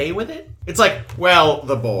was okay with it. It's like, well,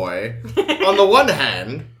 the boy, on the one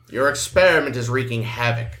hand, your experiment is wreaking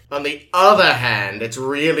havoc. On the other hand, it's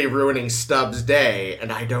really ruining Stubbs' day,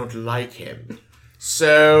 and I don't like him.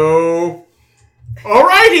 So...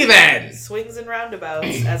 alrighty then! Swings and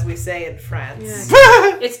roundabouts, as we say in France.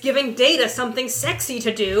 Yeah. It's giving Data something sexy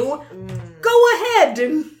to do. Go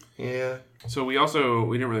ahead! Yeah. So we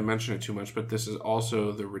didn't really mention it too much, but this is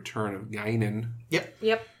also the return of Guinan.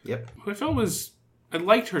 Yep. Who I felt I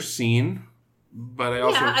liked her scene, but I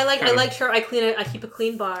also I liked her. I keep a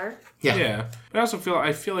clean bar. Yeah. But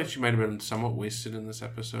I feel like she might have been somewhat wasted in this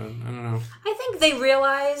episode. I don't know. I think they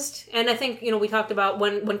realized, and I think, we talked about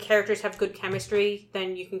when characters have good chemistry,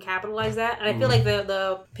 then you can capitalize that. And I feel like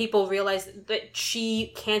the people realized that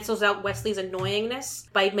she cancels out Wesley's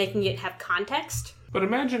annoyingness by making it have context. But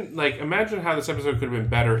imagine how this episode could have been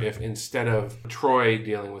better if instead of Troy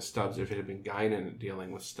dealing with Stubbs, if it had been Guinan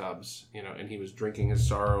dealing with Stubbs, and he was drinking his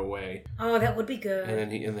sorrow away. Oh, that would be good.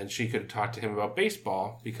 And then she could talk to him about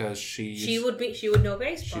baseball because she would know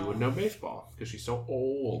baseball. She would know baseball because she's so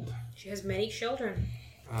old. She has many children.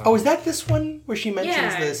 Oh, is that this one where she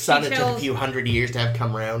mentions the son it took a few hundred years to have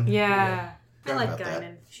come round? Yeah. I like about that.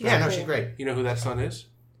 Guinan. She's great. You know who that son is?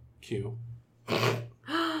 Q.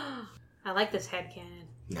 I like this headcanon.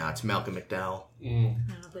 No, it's Malcolm McDowell. I don't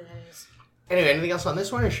know who that is. Anyway, anything else on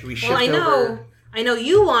this one, or should we shift I know. over? I know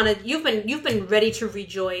you've been ready to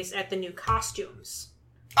rejoice at the new costumes.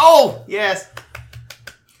 Oh, yes.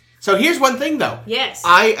 So here's one thing, though. Yes.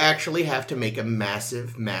 I actually have to make a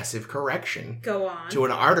massive, massive correction. Go on. To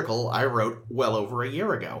an article I wrote well over a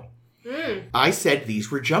year ago. I said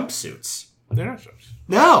these were jumpsuits. They're not jumpsuits.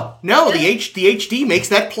 No, the HD makes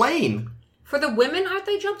that plain. For the women, aren't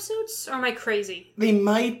they jumpsuits? Or am I crazy? They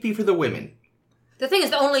might be for the women. The thing is,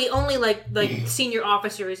 that only like senior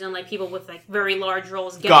officers and like people with like very large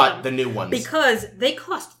roles get Got them the new ones. because they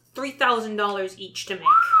cost $3,000 each to make.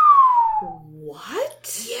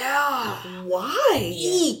 What? Yeah, Why?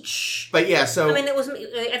 each. But yeah, so... I think it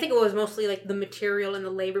was mostly like the material and the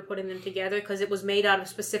labor putting them together because it was made out of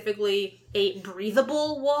specifically a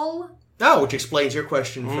breathable wool. Oh, which explains your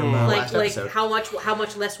question from last episode. How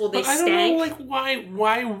much less will they But I stank? don't know,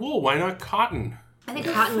 why wool? Why not cotton? I think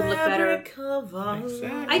cotton would look better.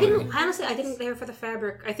 Exactly. I didn't care for the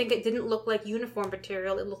fabric. I think it didn't look like uniform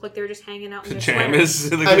material. It looked like they were just hanging out in their sweaters.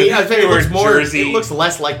 Pajamas. I think Jersey. it looks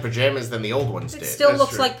less like pajamas than the old ones It did. still That's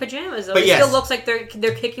looks true. like pajamas, though. But It yes. still looks like they're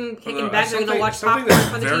kicking back. They're going to watch something popcorn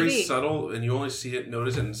that's on the very TV. subtle, and you only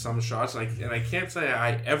notice it in some shots. And I can't say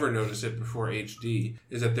I ever noticed it before HD.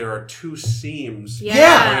 Is that there are two seams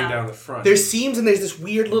running down the front. There's seams and there's this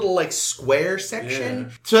weird little like square section. Yeah.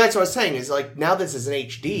 So that's what I was saying is like now this is an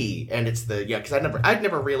HD and it's because I'd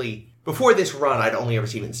never really before this run I'd only ever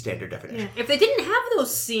seen it in standard definition. If they didn't have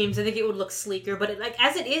those seams, I think it would look sleeker. But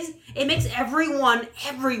as it is, it makes everyone,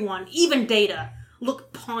 even Data,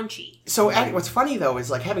 look paunchy. So what's funny though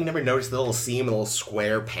is like having never noticed the little seam, the little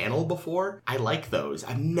square panel before. I like those.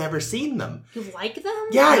 I've never seen them. You like them?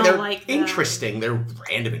 Yeah, I don't they're like them. interesting. They're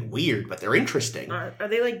random and weird, but they're interesting. Are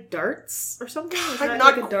they like darts or something? Is that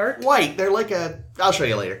Not like a dart? quite. They're like I'll show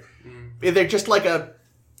you later. They're just like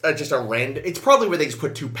just a random. It's probably where they just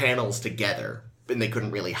put two panels together and they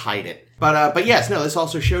couldn't really hide it. But yes, no. This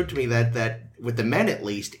also showed to me that with the men at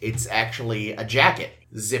least, it's actually a jacket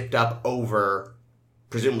zipped up over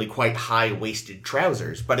presumably quite high-waisted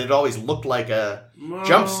trousers, but it always looked like a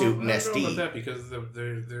jumpsuit in I SD. don't know about that because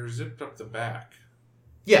they're zipped up the back.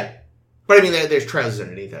 Yeah, but I mean there's trousers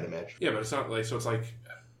underneath, I'd imagine. Yeah, but it's not like it's like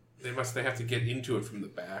they have to get into it from the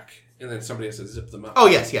back, and then somebody has to zip them up. Oh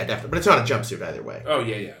yes, yeah, definitely. But it's not a jumpsuit either way. Oh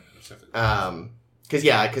yeah. Because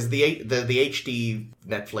the HD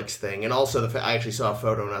Netflix thing, and also I actually saw a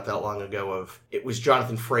photo not that long ago of it was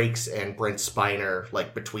Jonathan Frakes and Brent Spiner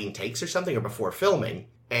like between takes or something or before filming,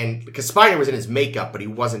 and because Spiner was in his makeup but he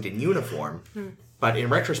wasn't in uniform. But in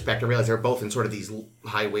retrospect, I realized they were both in sort of these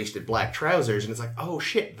high-waisted black trousers, and it's like, oh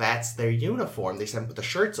shit, that's their uniform. They sent with the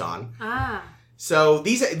shirts on. So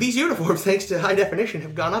these uniforms, thanks to high definition,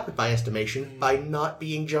 have gone up in my estimation by not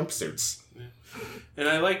being jumpsuits. And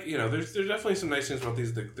I like, there's definitely some nice things about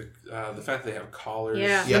these. The fact that they have collars.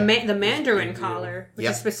 Yeah, Yep. the Mandarin Big deal. collar, which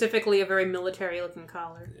Yep. is specifically a very military-looking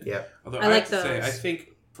collar. Yeah. Although I I, like have to say, those. I think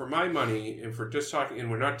for my money, and for just talking, and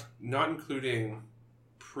we're not including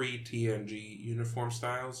pre-TNG uniform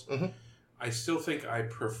styles, Mhm. I still think I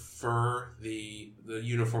prefer the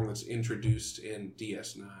uniform that's introduced in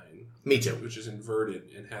DS9. Me too. Which is inverted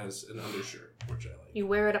and has an undershirt, which I like. You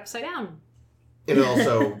wear it upside down. And it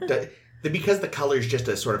also, because the color is just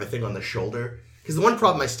a sort of a thing on the shoulder. Because the one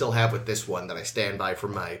problem I still have with this one that I stand by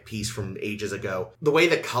from my piece from ages ago, the way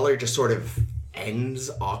the color just sort of ends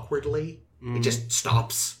awkwardly. It just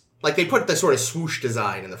stops. Like, they put the sort of swoosh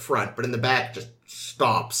design in the front, but in the back it just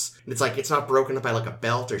stops. And it's like, it's not broken up by like a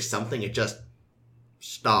belt or something, it just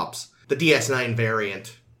stops. The DS9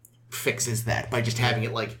 variant fixes that by just having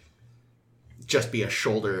it like, just be a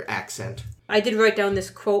shoulder accent. I did write down this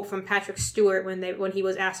quote from Patrick Stewart when he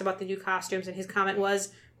was asked about the new costumes, and his comment was,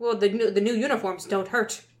 "Well, the new uniforms don't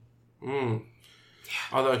hurt." Mm.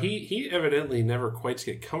 Although he evidently never quite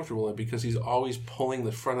gets comfortable in it because he's always pulling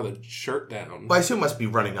the front of the shirt down. Well, I assume it must be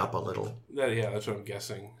running up a little. That's what I'm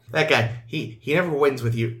guessing. That guy, he never wins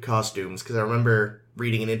with costumes, because I remember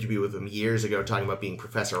reading an interview with him years ago talking about being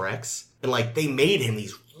Professor X. And, like, they made him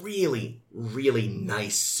these really, really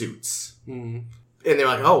nice suits. Mm. And they're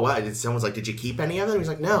like, oh, what? And someone's like, did you keep any of them? He's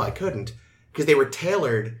like, no, I couldn't. Because they were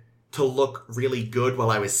tailored to look really good while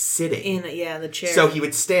I was sitting. In the chair. So he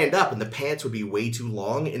would stand up, and the pants would be way too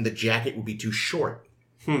long, and the jacket would be too short.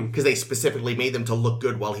 Because they specifically made them to look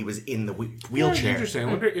good while he was in the wheelchair. Yeah, interesting. I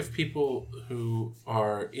wonder if people who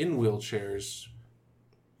are in wheelchairs,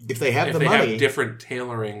 If they have if the they money, have different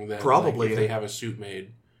tailoring than Probably, if they yeah. have a suit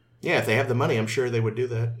made. yeah, if they have the money, I'm sure they would do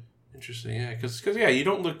that. Interesting, yeah, because you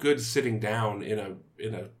don't look good sitting down in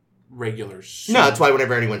a regular suit. No, that's why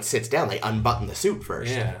whenever anyone sits down, they unbutton the suit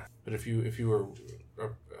first. Yeah, but if you were a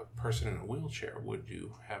person in a wheelchair, would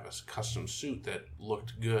you have a custom suit that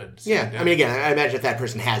looked good? Yeah, sitting I down? mean, again, I imagine if that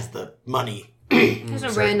person has the money. There's a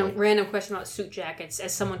Certainly. random question about suit jackets.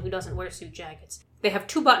 As someone who doesn't wear suit jackets, they have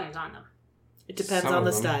 2 buttons on them. It depends Some on of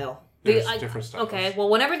the them. style. There's different styles. Okay, well,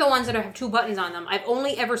 whenever the ones that have 2 buttons on them, I've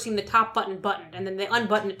only ever seen the top button buttoned, and then they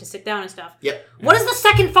unbutton it to sit down and stuff. Yep. What is the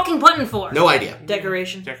second fucking button for? No idea.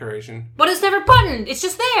 Decoration. Decoration. But it's never buttoned. It's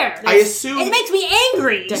just there. I assume... It makes me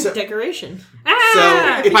angry. Decoration.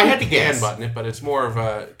 Ah! So, if I had to You guess... can button it, but it's more of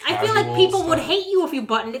a I feel like people casual would style. hate you if you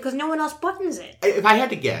buttoned it because no one else buttons it. If I had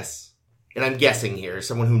to guess, and I'm guessing here,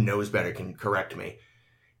 someone who knows better can correct me,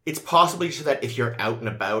 it's possibly so that if you're out and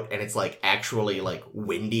about and it's like actually like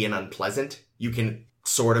windy and unpleasant, you can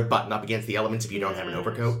sort of button up against the elements if you don't have an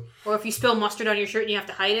overcoat. Or if you spill mustard on your shirt and you have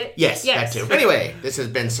to hide it. Yes, that too. Anyway, this has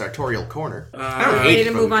been Sartorial Corner. I don't ready hate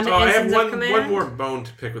to move on to I have Ensigns of Command? one more bone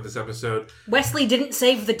to pick with this episode. Wesley didn't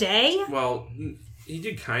save the day? Well, he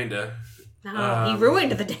did kinda. No, he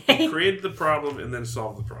ruined the day. Created the problem and then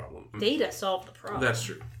solved the problem. Data solved the problem. That's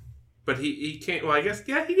true. But he came... Well, I guess...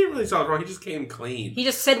 Yeah, he didn't really solve the problem. He just came clean. He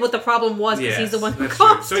just said what the problem was because he's the one who that's true.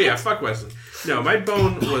 caused So it. yeah, fuck Wesley. No, my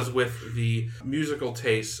bone was with the musical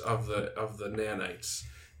taste of the nanites.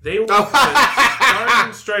 They were Stars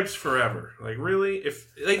and Stripes forever. Like really, if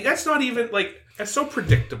like that's not even like that's so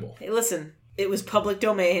predictable. Hey, listen. It was public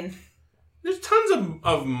domain. There's tons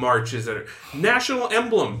of marches that are national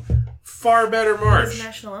emblem. Far better What march. is the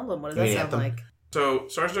national emblem? What does that Yeah, sound them. like? So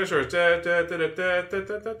Stars and Stripes. Da, da, da, da, da, da,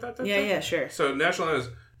 da, da, da, da, Yeah, sure. So national anthem is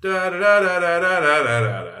da da da da da da da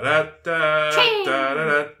da da da Ching. da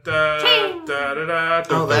da da da da da.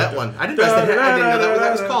 Oh, that one. I didn't know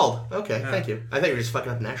that was called. Okay, thank you. I thought you were just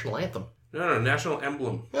fucking up the national anthem. No, national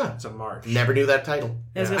emblem. Yeah. It's a march. Never knew that title.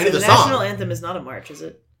 I was I gonna knew say, the the song. national anthem is not a march, is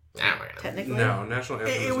it? Technically? No, national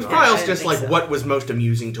anthem. It is was not. probably I also didn't just think like so. what was most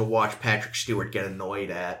amusing to watch Patrick Stewart get annoyed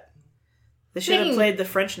at. They should have Speaking- played the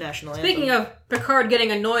French national anthem. Speaking of Picard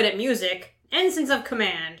getting annoyed at music, Ensigns of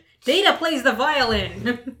Command. Data plays the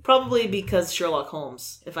violin. Probably because Sherlock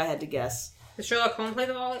Holmes, if I had to guess. Does Sherlock Holmes play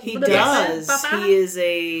the violin? He does. He is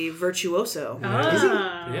a virtuoso.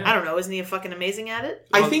 Ah. Yeah. I don't know. Isn't he fucking amazing at it?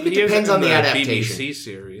 I think it He is depends in on the adaptation. BBC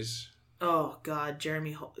series. Oh, God.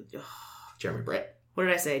 Jeremy Jeremy Brett. What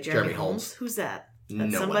did I say? Jeremy Jeremy Holmes? Holmes. Who's that? No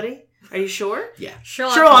That's one. somebody? Are you sure? Yeah.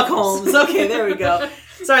 Sherlock Holmes. Okay, there we go.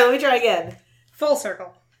 Sorry, let me try again. Full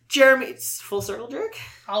circle. Jeremy... It's full circle jerk?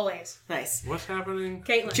 Always. Nice. What's happening?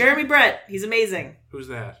 Caitlin. Jeremy Brett. He's amazing. Who's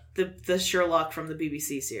that? The Sherlock from the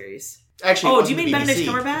BBC series. Actually, Oh, it do you mean wasn't Benedict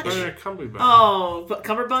BBC. Cumberbatch? Benedict Cumberbatch. Oh, but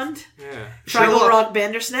Cumberbund? Yeah. Tribal Sherlock- Rock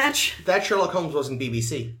Bandersnatch? That Sherlock Holmes wasn't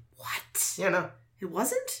BBC. What? Yeah, no. It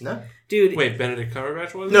wasn't? No. Dude. Wait, Benedict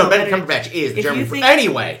Cumberbatch was? No, Benedict Cumberbatch is the If Jeremy you think-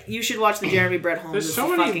 Anyway. You should watch the Jeremy Brett Holmes. There's It's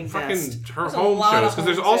so the many fucking best. fucking her There's a home lot shows of because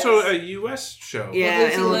there's Holmeses. also a U.S. show. Yeah,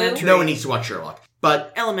 Lucy Liu? Elementary. No one needs to watch Sherlock.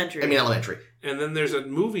 But, Elementary. Elementary. And then there's a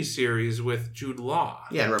movie series with Jude Law.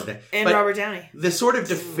 Yeah, and Robert Downey. And But Robert Downey. the sort of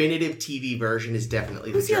definitive TV version is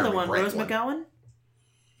definitely Who's the Jeremy other one? Brett Rose McGowan?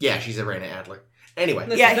 Yeah, she's a Raina Adler. Anyway.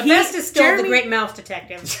 Listen, Yeah, the he- best is still Jeremy- the Great Mouse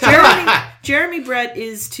Detective. Jeremy Brett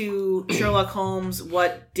is to Sherlock Holmes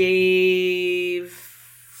what Dave...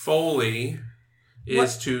 Foley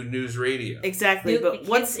is to News Radio. Exactly, Dude, but Kids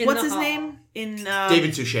what's in the his Hall. name?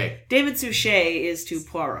 David Suchet. David Suchet is to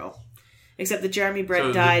Poirot. Except that Jeremy Brett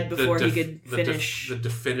So died the before he def- could the finish... the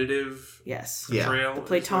definitive yes. Yeah. portrayal. The is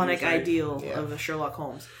platonic what you're saying? ideal Yeah. of a Sherlock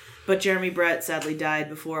Holmes. But Jeremy Brett sadly died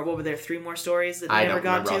before... What were there, 3 more stories that I never don't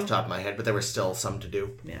got remember to? off the top of my head, but there was still some to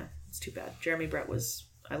do. Yeah, it's too bad. Jeremy Brett was...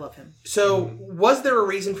 I love him. So, was there a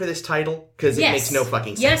reason for this title? Because it makes no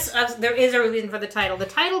fucking sense. Yes, there is a reason for the title. The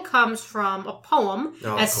title comes from a poem,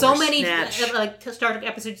 Oh, as of so course. many Snatch. Star Trek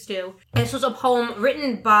episodes do. And this was a poem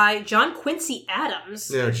written by John Quincy Adams.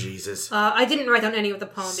 Oh, Jesus. I didn't write down any of the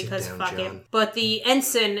poem Sit because down, fuck John. it. But the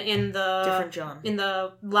ensign in the Different John. in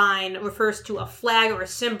the line refers to a flag or a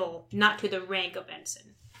symbol, not to the rank of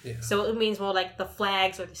ensign. Yeah. So it means more like the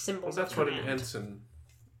flags or the Well, symbols. that's of what an command. ensign.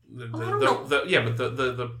 I don't know. Yeah, but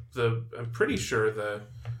the I'm pretty sure the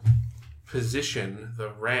position, the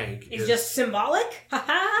rank, It's is just symbolic.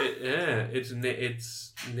 Haha. it's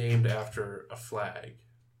named after a flag,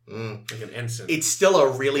 Mm. like an ensign. It's still a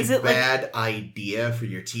really Is it bad idea for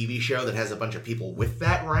your TV show that has a bunch of people with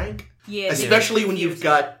that rank. Yeah, it's Especially when you've confusing.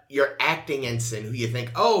 got your acting ensign who you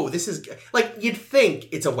think, oh, this is... Like, you'd think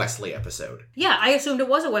it's a Wesley episode. Yeah, I assumed it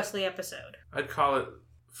was a Wesley episode. I'd call it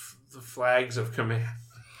the flags of command.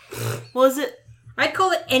 Was it... I'd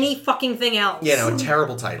call it any fucking thing else. You know, a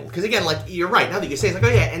terrible title. Because again, like, you're right. Now that you say it's like,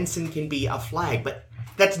 oh yeah, ensign can be a flag, but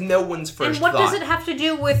that's no one's first And what thought. does it have to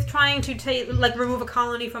do with trying to remove a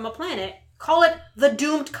colony from a planet? Call it the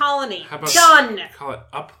doomed colony. How about Done. call it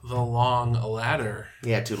up the long ladder?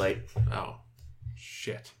 Yeah, too late. Oh,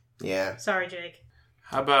 shit. Yeah. Sorry, Jake.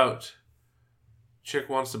 How about chick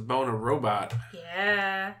wants to bone a robot?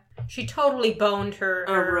 Yeah. She totally boned her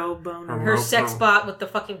boner. sex bot with the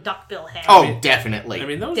fucking duckbill head. Oh, definitely. I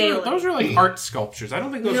mean, those Daily. are like art sculptures. I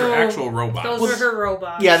don't think those No, are actual robots. Those were her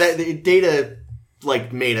robots. yeah, Data,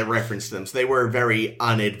 like, made a reference to them, so they were very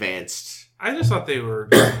unadvanced. I just thought they were.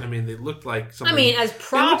 I mean, they looked like something. I mean, as they looked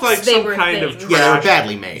props, like they some were kind of things. trash. Yeah, they were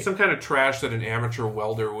badly made. Some kind of trash that an amateur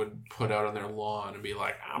welder would put out on their lawn and be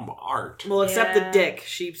like, "I'm art." Well, except Yeah. the dick.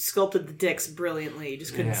 She sculpted the dicks brilliantly. You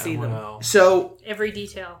just couldn't see them. well, So, Every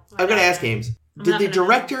detail. I'm going to ask James. Ames, I'm did not the gonna know.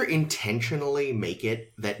 director intentionally make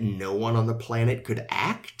it that no one on the planet could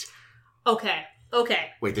act? Okay.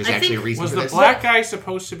 Wait, there's I actually a think- reason was for the this? black guy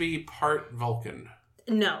supposed to be part Vulcan?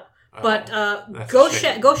 No. Oh, But that's a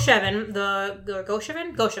shame. Goshevin,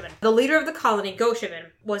 the leader of the colony, Goshevin,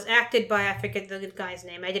 was acted by, I forget the guy's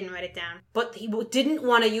name, I didn't write it down, but he didn't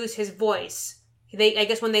want to use his voice. I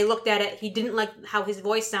guess when they looked at it, he didn't like how his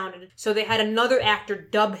voice sounded, so they had another actor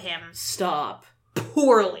dub him Stop.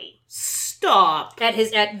 poorly Stop. at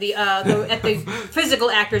the physical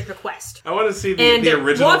actor's request. I want to see And the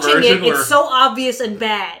original watching version it, where it's so obvious and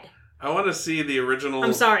bad. I want to see the original.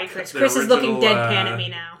 I'm sorry, Chris. the Chris is looking original, deadpan at me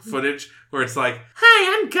now. Footage where it's like,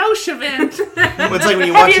 "Hi, I'm Goshevin. Well, it's like when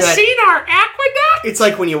you Have watch you that. seen our aqueduct?" It's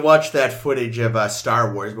like when you watch that footage of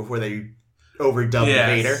Star Wars before they overdubbed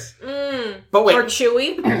Vader. But wait, Or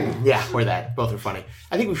Chewie. yeah, or that. Both are funny.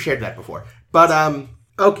 I think we've shared that before. But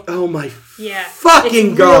okay, oh my Yeah. fucking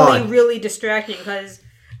it's god! really, really distracting because,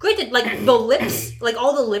 granted, like, the lips, like,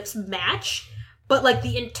 all the lips match, but, like,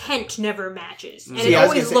 the intent never matches. And See, it I was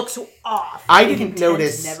always gonna looks off. I didn't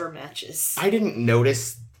notice. Never matches. I didn't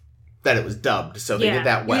notice that it was dubbed, so they did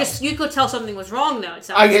that well. You could tell something was wrong, though, it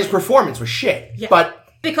sounds His like. performance was shit. Yeah. But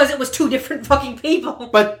Because it was two different fucking people.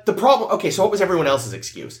 the problem. Okay, so what was everyone else's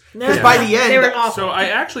excuse? Because No. by the end, They were awful. So I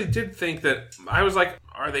actually did think that I was like,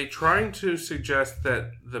 are they trying to suggest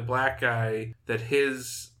that the black guy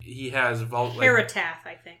he has Heritath,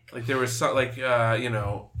 I think. like there was some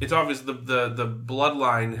it's obvious the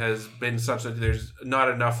bloodline has been such that there's not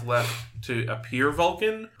enough left to appear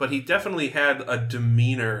Vulcan, but he definitely had a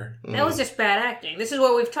demeanor. That was just bad acting. This is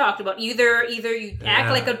what we've talked about. Either you act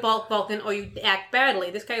Yeah. like a Vulcan or you act badly.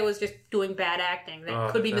 This guy was just doing bad acting.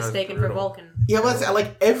 That could be that was mistaken for brutal. Vulcan. yeah, well,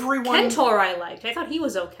 like everyone, Kentor I liked. I thought he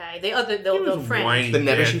was okay. The was French. whiny. the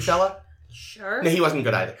Nebuchadnezzar bitch. fella. Sure. No, he wasn't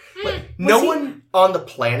good either. But no one on the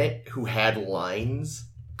planet who had lines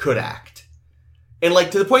could act. And,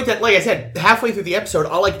 like, to the point that, like I said, halfway through the episode,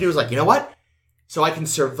 all I could do was, like, you know what? so I can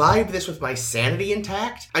survive this with my sanity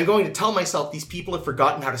intact, I'm going to tell myself these people have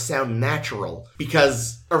forgotten how to sound natural.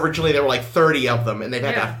 Because originally there were like 30 of them, and they've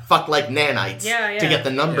had to fuck like nanites to get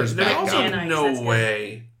the numbers There's back also up. no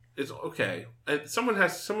way. It's okay. Someone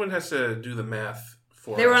has to do the math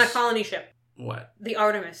for They were on a us. colony ship. What? The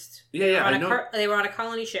Artemis. Yeah, I know. They were on a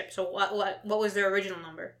colony ship. So what was their original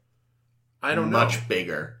number? I don't know. Much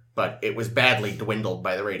bigger, but it was badly dwindled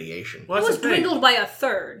by the radiation. Well, It that's was the thing. dwindled by a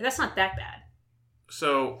third. That's not that bad.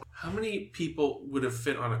 So, how many people would have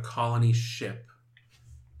fit on a colony ship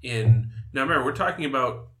in... Now, remember, we're talking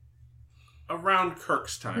about around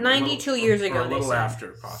Kirk's time. 92 years ago, Or a they little said.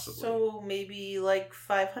 after, possibly. So maybe like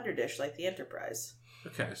 500-ish, like the Enterprise.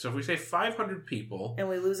 Okay, so if we say 500 people... And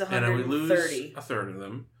we lose and then we 130. lose a third of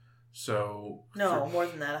them, so... No, more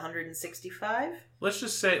than that, 165? Let's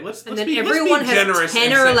just say... Let's And then be everyone has generous 10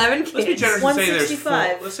 and or say- 11 Let's be kids. generous and say there's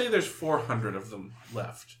 165. let's say there's 400 of them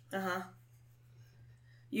left. Uh-huh.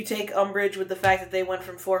 You take umbrage with the fact that they went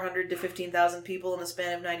from 400 to 15,000 people in a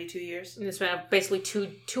span of 92 years? In this basically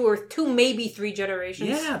two, maybe 3 generations.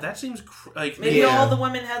 Yeah, that seems like... Maybe Yeah. all the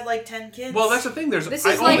women had like 10 kids? Well, that's the thing. This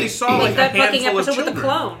I is only like, saw like a that fucking handful of episode children. with the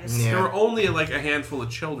clones. Yeah. There were only like a handful of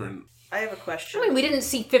children. I have a question. I mean, we didn't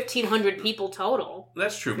see 1,500 people total.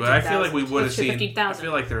 That's true, but I feel like we would have Let's say seen. 15,000. I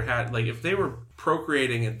feel like there had like if they were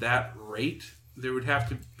procreating at that rate, there would have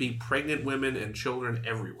to be pregnant women and children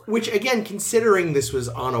everywhere. Which, again, considering this was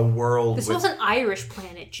on a world This with was an Irish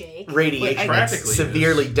planet, Jake. radiation that's practically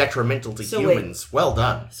severely detrimental to So humans, well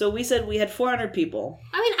done. So we said we had 400 people.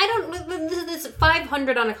 I mean, I don't... This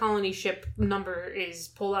 500 on a colony ship number is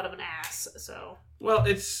pulled out of an ass, so... Well,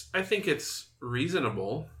 I think it's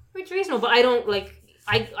reasonable. It's reasonable, but I don't, like...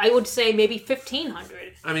 I would say maybe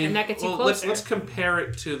 1,500. I mean, and that gets you well, closer. let's compare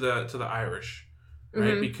it to the Irish,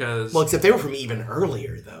 right? Because Well, except they were from even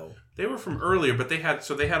earlier, though. they were from earlier, but they had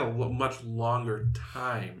a much longer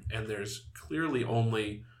time, and there's clearly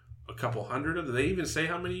only a couple hundred of them. Did they even say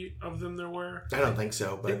how many of them there were? I don't think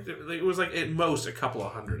so, but It was like at most a couple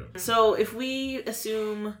of hundred of them. So if we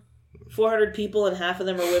assume 400 people and half of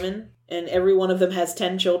them are women, and every one of them has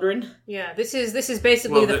 10 children, Yeah, this is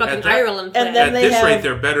basically Well, the at fucking that- Ireland and plan. then At they this have rate,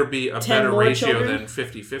 there better be a 10 better more ratio children? than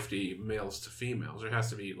 50-50 males to females. There has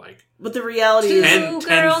to be like but the reality Two is... 10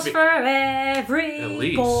 girls fi- for every At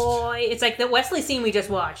least. boy. It's like the Wesley scene we just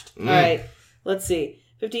watched. Alright, let's see.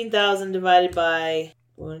 15,000 divided by...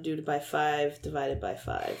 We're going to do it by 5 divided by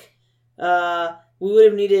 5. We would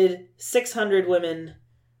have needed 600 women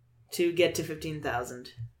to get to 15,000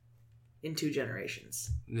 in 2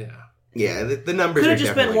 generations. yeah. yeah, the numbers Could are have just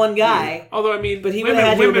been definitely- one guy. Although I mean, But he women, would've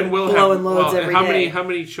had to have women been will blowing have loads every how day.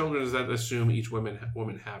 many children does that assume each woman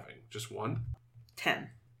having? Just one. 10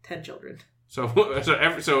 children. So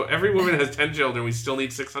every woman has 10 children. We still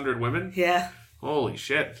need 600 women. Yeah. Holy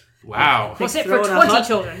shit! Wow. What's it for throwing a 20 hot-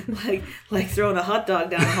 children? Like throwing a hot dog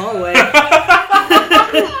down the hallway.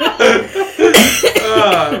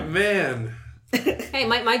 Oh man. Hey,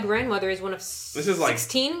 my grandmother is one of This is like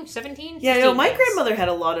 16, 17? Yeah, 16 no, my kids. grandmother had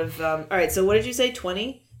a lot of... Alright, so what did you say?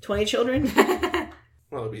 20? 20 children?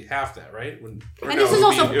 well, it'd be half that, right? And this is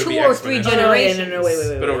also 2 or 3 exponential. generations. No,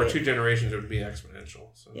 wait. But over 2 generations, it would be exponential.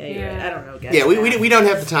 So. Yeah, you're right. I don't know, guys. Yeah, we don't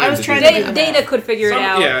have the time I was to trying do to that. do the Data could figure it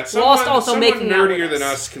out. Whilst also someone making out nerdier with than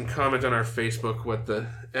us can comment on our Facebook what the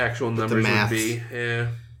actual numbers would maths. be. Yeah.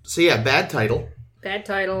 So yeah, bad title, Bad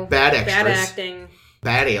title. Bad Bad extras. acting.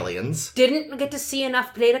 bad aliens. Didn't get to see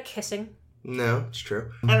enough Data kissing. No, it's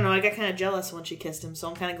true. I don't know, I got kind of jealous when she kissed him, so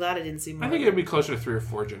I'm kind of glad I didn't see more. I think it'd be closer to 3 or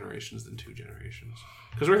 4 generations than 2 generations.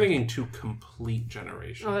 Because we're thinking 2 complete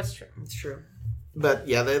generations. Oh, that's true. It's true. But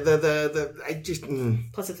yeah, I just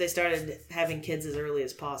Plus, if they started having kids as early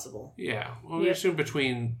as possible. Yeah. Well, we Yeah. assume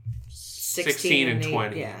between 16 and 8,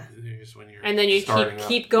 20. yeah. Is when you're And then you starting up.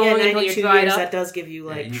 keep going yeah, until 92 you're dried years, up. that does give you,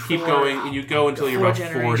 like, And you keep 4 going, and you go until you're about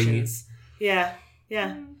 40. generations. Yeah.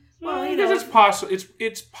 Well, you know, it's possible.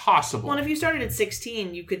 It's possible. well, if you started at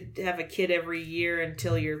 16, you could have a kid every year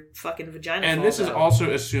until your fucking vagina and falls this is out.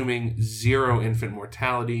 also assuming 0 infant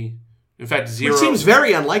mortality. In fact, 0. which seems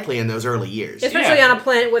very unlikely in those early years. Especially Yeah. on a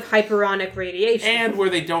planet with hyperonic radiation. And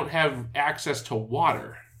where they don't have access to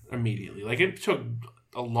water immediately. Like, it took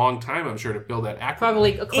a long time, I'm sure, to build that aqueduct.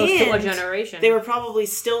 Probably close to a And generation. They were probably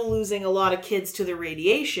still losing a lot of kids to the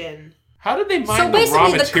radiation. How did they mine So the raw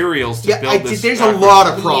basically the- materials to Yeah, build this? there's a aqueduct? lot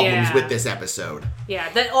of problems Yeah. with this episode. Yeah,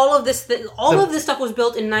 that all of this stuff was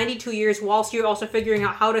built in 92 years whilst you're also figuring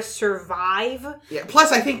out how to survive. Yeah.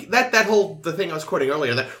 Plus, I think the thing I was quoting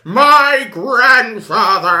earlier, that my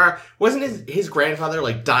grandfather wasn't his grandfather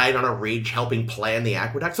like died on a ridge helping plan the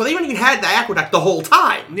aqueduct, so they even had the aqueduct the whole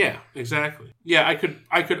time. Yeah, exactly. Yeah,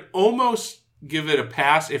 I could almost give it a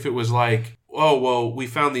pass if it was like oh, well, we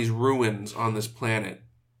found these ruins on this planet,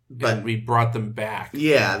 and we brought them back.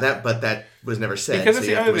 Yeah, but that was never said. Because that's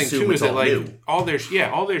so you the have other to thing, assume too, it's is that, all like, new.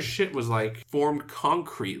 all their shit was, like, formed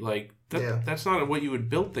concrete. Like, that's not what you would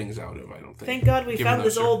build things out of, I don't think. Thank God we Given found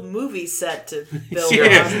those this old movie set to build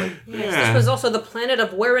Yeah. on. This was also the planet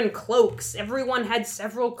of wearing cloaks. Everyone had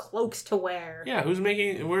several cloaks to wear. Yeah, who's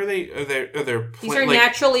making... Where are they... Are there These are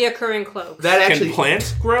naturally occurring cloaks. That Can actually,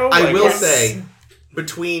 plants grow? I Like, will what- say,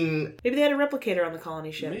 between Maybe they had a replicator on the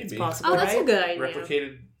colony ship. Maybe. It's possible, Oh, that's right? a good idea.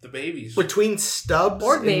 Replicated the babies. Stubbs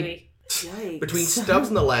Borg and- baby. Yikes. Between Stubbs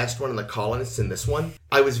and the last one and the colonists in this one,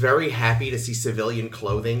 I was very happy to see civilian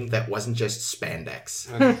clothing that wasn't just spandex.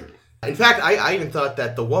 That's true. In fact, I even thought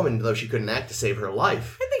that the woman, though she couldn't act to save her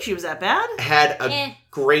life, I think she was that bad. had a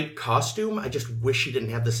great costume. I just wish she didn't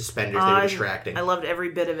have the suspenders. They were distracting. I loved every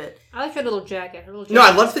bit of it. I like her little jacket. No,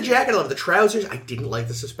 I loved the jacket. I loved the trousers. I didn't like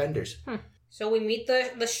the suspenders. So we meet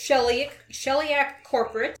the Shellyak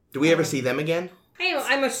corporate. Do we ever see them again?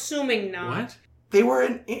 I'm assuming not. What? They were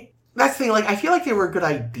in... That's the thing, like, I feel like they were a good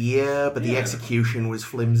idea, but the execution was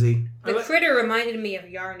flimsy. The critter reminded me of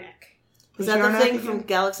Yarnak. Was that the thing from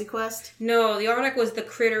Galaxy Quest? No, the Yarnak was the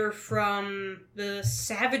critter from the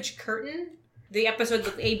Savage Curtain, the episode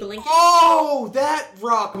with Abe Lincoln. Oh, that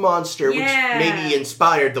rock monster, Yeah. which maybe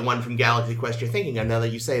inspired the one from Galaxy Quest you're thinking of now that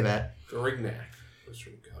you say that. Grignac was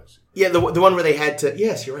from Galaxy. Yeah, the one where they had to...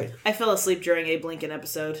 Yes, you're right. I fell asleep during Abe Lincoln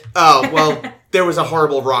episode. Oh, well, there was a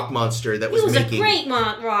horrible rock monster that He was making... a great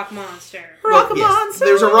rock monster. Rock monster!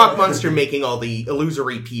 There's a rock monster making all the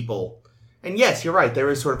illusory people. And yes, you're right, there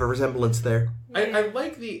is sort of a resemblance there. I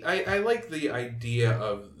like the idea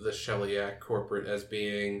of the Shellyak corporate as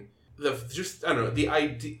being the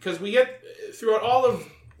idea, because we get throughout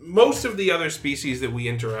most of the other species that we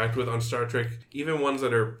interact with on Star Trek, even ones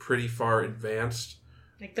that are pretty far advanced.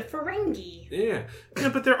 Like the Ferengi. Yeah,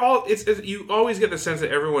 but they're all. You always get the sense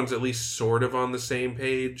that everyone's at least sort of on the same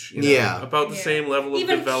page. About the same level of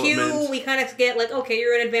Even development. Q, we kind of get like, okay,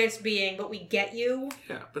 you're an advanced being, but we get you.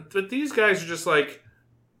 Yeah, but these guys are just like,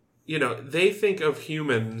 they think of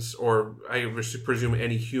humans, or I presume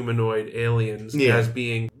any humanoid aliens, as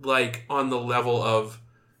being like on the level of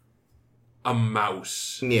a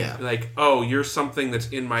mouse. Yeah. Like, oh, you're something that's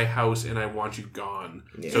in my house and I want you gone.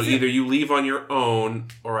 Yeah. So either you leave on your own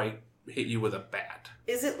or I hit you with a bat.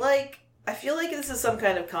 Is it like... I feel like this is some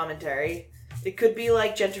kind of commentary. It could be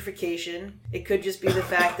like gentrification. It could just be the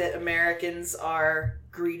fact that Americans are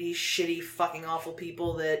greedy, shitty, fucking awful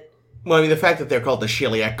people that... Well, I mean, the fact that they're called the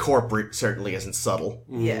Shellyak corporate certainly isn't subtle.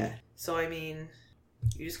 Yeah. So, I mean,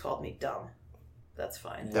 you just called me dumb. That's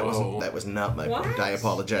fine. That was not my point. I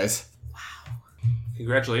apologize.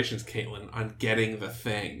 Congratulations, Caitlin, on getting the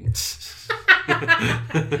thing.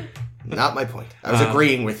 Not my point. I was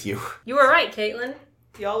agreeing with you. You were right, Caitlin.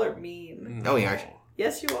 Y'all are mean. No, we aren't.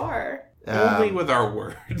 Yes, you are. Only with our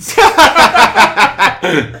words.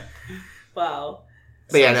 Wow.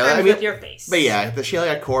 But yeah, no, I mean, with your face. But yeah, the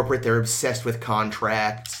Shellyak corporate, they're obsessed with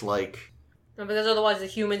contracts, like... No, because otherwise the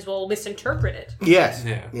humans will misinterpret it. Yes.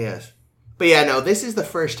 Yeah. Yes. But yeah, no, this is the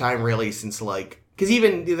first time really since, like... Because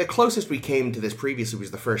even the closest we came to this previously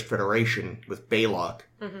was the First Federation with Baylock.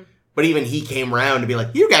 Mm-hmm. But even he came around to be like,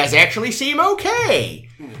 you guys actually seem okay!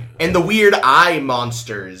 And the weird eye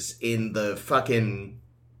monsters in the fucking...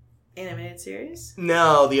 Animated series?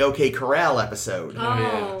 No, the OK Corral episode. Oh.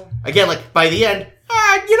 Yeah. Again, like, by the end,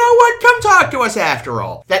 you know what? Come talk to us after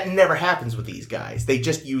all. That never happens with these guys. They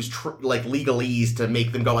just use, legalese to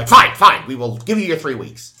make them go like, fine, we will give you your 3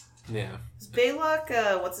 weeks. Yeah. Is Baylock,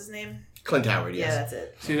 what's his name? Clint Howard, yes. Yeah, that's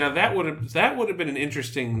it. See, now that would have been an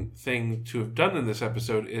interesting thing to have done in this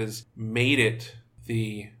episode, is made it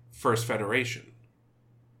the First Federation.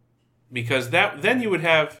 Because then you would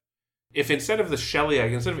have, if instead of the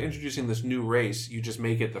Shellyak, instead of introducing this new race, you just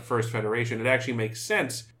make it the First Federation, it actually makes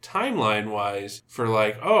sense timeline-wise for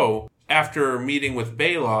like, oh, after meeting with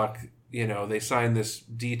Baylock, they signed this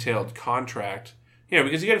detailed contract.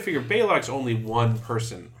 Because you got to figure Baylock's only one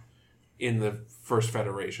person in the First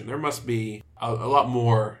Federation. There must be a lot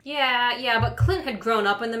more. Yeah, but Clint had grown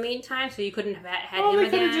up in the meantime, so you couldn't have had him They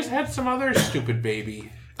again. could have just had some other stupid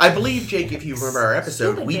baby. I believe, Jake, if you remember our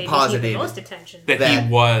episode, Stupid we baby posited needed most attention. That he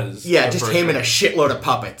was. Yeah, the just first him and a one. shitload of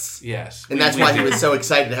puppets. Yes. And that's why he was so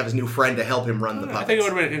excited to have his new friend to help him run the puppets. I think it would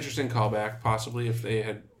have been an interesting callback, possibly, if they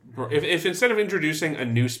had... If instead of introducing a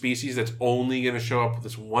new species that's only going to show up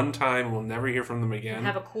this one time and we'll never hear from them again...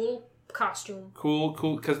 Have a cool costume. Cool,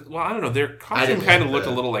 because, well, I don't know, their I costume didn't kind of like looked a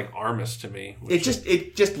the- little like Armus to me. It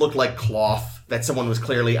just looked like cloth that someone was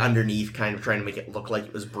clearly underneath, kind of trying to make it look like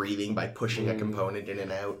it was breathing by pushing a component in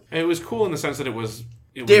and out. It was cool in the sense that it was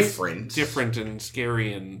Different. different and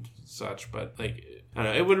scary and such, but like I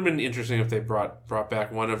don't know, it would have been interesting if they brought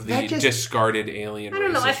back one of the That just- discarded alien. I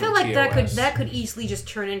don't know. I races feel from like TOS. that could easily just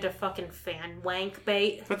turn into fucking fan wank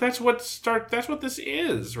bait. But that's what this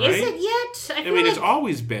is, right? Is it yet? I mean, it's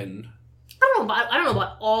always been. I don't know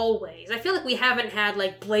about always. I feel like we haven't had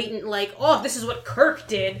like blatant like, oh, this is what Kirk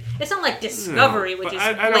did. It's not like Discovery, which but is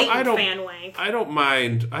I blatant don't- fan wank. I don't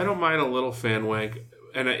mind a little fan wank,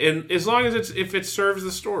 and as long as if it serves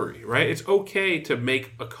the story, right? It's okay to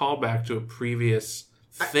make a callback to a previous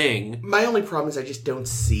thing. My only problem is I just don't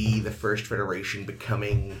see the First Federation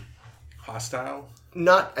becoming Hostile.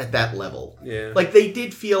 not at that level. Yeah. Like, they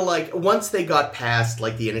did feel like once they got past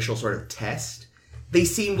like the initial sort of test, they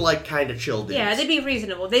seemed like kind of chill dudes. Yeah, they'd be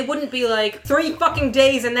reasonable. They wouldn't be like 3 fucking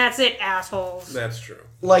days and that's it, assholes. That's true.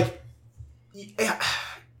 Like,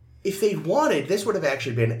 if they'd wanted, this would have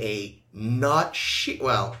actually been a not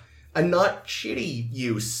shitty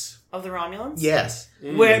use. Of the Romulans? Yes.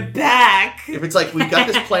 We're back! If it's like, we've got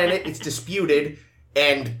this planet, it's disputed,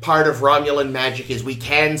 and part of Romulan magic is we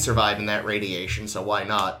can survive in that radiation, so why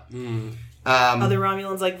not? Other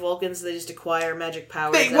Romulans like Vulcans, they just acquire magic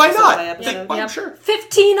powers. Why episode not? by episode. I'm sure.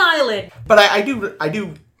 15 Island! But I do.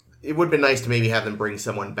 It would have been nice to maybe have them bring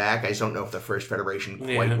someone back. I just don't know if the First Federation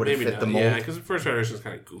quite would have maybe fit not. the mold. Yeah, because the First Federation is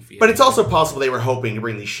kind of goofy. But it's also possible they were hoping to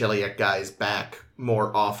bring these Sheliak guys back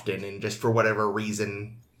more often, and just for whatever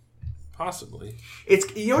reason, possibly. it's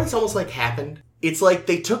what it's almost like happened. It's like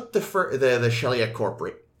they took the Sheliak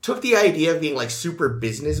corporate, took the idea of being like super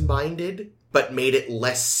business minded, but made it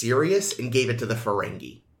less serious and gave it to the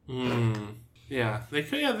Ferengi. Yeah, they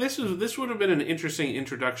could. Yeah, this would have been an interesting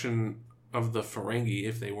introduction of the Ferengi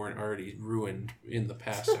if they weren't already ruined in the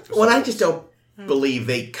past episode. Well, I just don't believe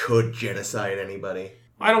they could genocide anybody.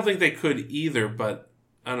 I don't think they could either, but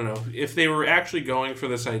I don't know. If they were actually going for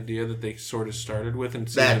this idea that they sort of started with in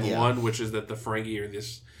season 1, which is that the Ferengi are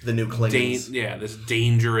the new Klingons. This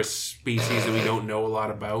dangerous species that we don't know a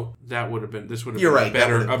lot about, this would have been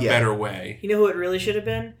a better way. You know who it really should have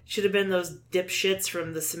been? Should have been those dipshits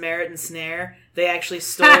from the Samaritan Snare. They actually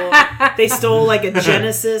stole like a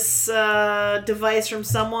Genesis device from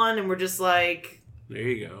someone, and were just like, there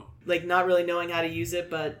you go, like not really knowing how to use it,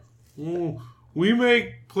 but we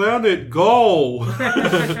make planet go.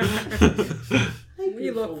 We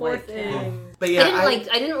look for things. But yeah,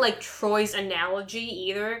 I didn't like Troy's analogy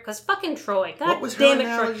either, because fucking Troy. God what was damn her it,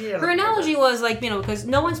 analogy? Troy. Her analogy was like, because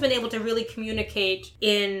no one's been able to really communicate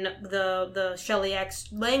in the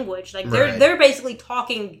Sheliak's language. Like they're basically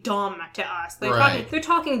talking dumb to us. They're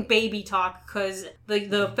talking baby talk because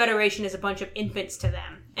the Federation is a bunch of infants to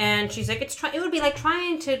them. And she's like, it would be like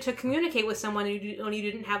trying to communicate with someone when you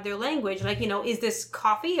didn't have their language. Like, is this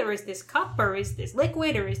coffee, or is this cup, or is this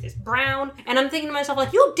liquid, or is this brown? And I'm thinking to myself,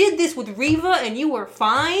 like, you did this with Reva and you were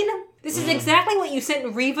fine? This is exactly what you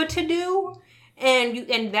sent Reva to do?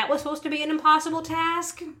 And that was supposed to be an impossible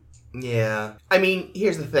task? Yeah. I mean,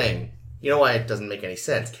 here's the thing. You know why it doesn't make any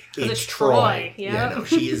sense? It's Troy. Yeah, no,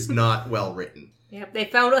 she is not well written. Yep, they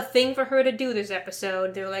found a thing for her to do this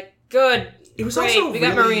episode. They were like, good. It was great, also we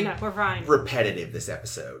got really Marina. We're fine. repetitive this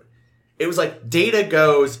episode. It was like Data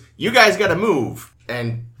goes, "You guys got to move,"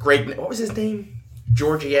 and Greg, what was his name?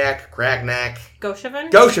 Georgiak, Kragnak,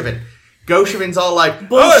 Goshevin's all like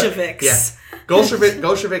Bolsheviks. Yeah,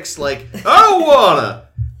 Bolsheviks like, I don't wanna.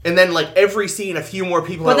 And then, like, every scene, a few more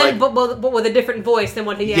people but with a different voice than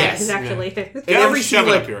what he has actually. And every scene,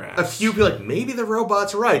 like, a few people like, maybe the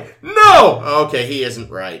robot's right. No! Okay, he isn't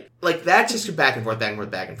right. Like, that's just back and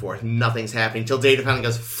forth. Nothing's happening until Data finally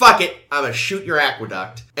goes, fuck it, I'm gonna shoot your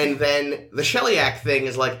aqueduct. And then the Sheliak thing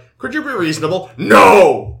is like, could you be reasonable?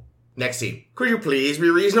 No! Next scene. Could you please be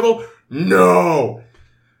reasonable? No!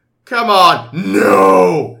 Come on,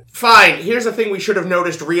 no! Fine, here's the thing we should have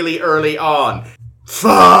noticed really early on.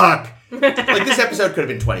 Fuck! Like, this episode could have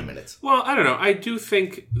been 20 minutes. Well, I don't know. I do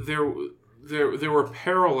think there were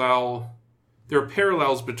parallels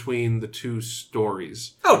between the two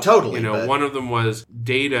stories. Oh, totally. One of them was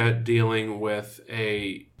Data dealing with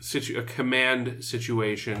a command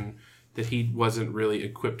situation that he wasn't really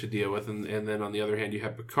equipped to deal with, and then on the other hand, you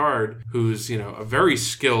have Picard, who's a very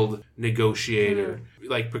skilled negotiator.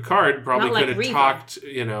 Like, Picard probably could have talked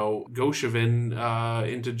Goshevin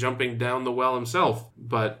into jumping down the well himself,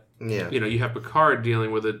 but you have Picard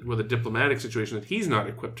dealing with a diplomatic situation that he's not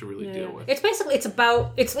equipped to really deal with. It's basically it's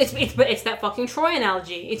that fucking Troy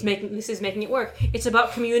analogy. This is making it work. It's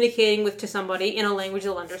about communicating to somebody in a language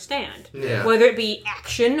they'll understand. Yeah. Whether it be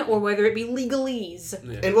action or whether it be legalese.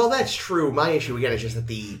 Yeah. And while that's true, my issue again is just that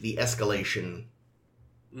the escalation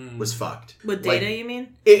was fucked. With Data, you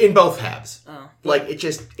mean? In both halves. Oh. Like, it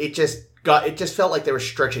just it just felt like they were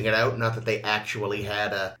stretching it out, not that they actually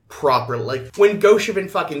had a proper, like, when Goshevin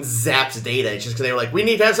fucking zaps Data, it's just because they were like, we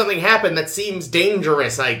need to have something happen that seems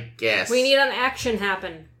dangerous, I guess. We need an action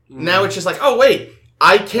happen. Now it's just like, oh wait,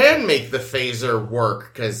 I can make the phaser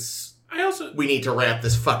work, because we need to wrap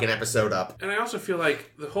this fucking episode up. And I also feel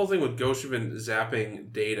like the whole thing with Goshevin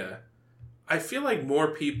zapping Data, I feel like more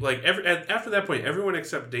people, like, after that point, everyone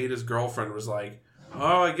except Data's girlfriend was like,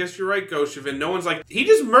 oh, I guess you're right, Goshevin. No one's like, he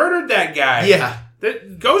just murdered that guy. Yeah.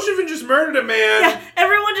 Goshevin just murdered a man. Yeah,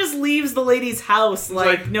 everyone just leaves the lady's house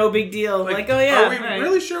like no big deal. Like, oh yeah. Are we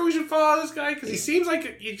really sure we should follow this guy? Because he seems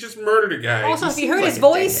like he just murdered a guy. Also, if you heard like his a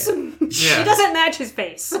voice, dickhead. he doesn't match his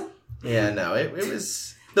face. Yeah, no, it was...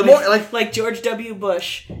 The more, like George W.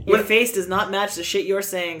 Bush, your face does not match the shit you're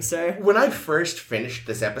saying, sir. When I first finished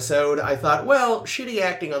this episode, I thought, well, shitty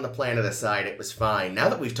acting on the planet aside, it was fine. Now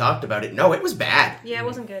that we've talked about it, no, it was bad. Yeah, it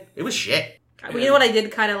wasn't good. It was shit. Well, you know what I did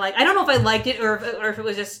kind of like? I don't know if I liked it or if it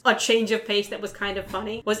was just a change of pace that was kind of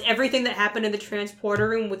funny. Was everything that happened in the transporter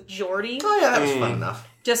room with Geordi. Oh yeah, that was fun enough.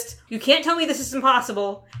 Just, you can't tell me this is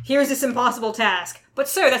impossible. Here's this impossible task. But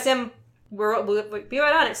sir, that's we'll be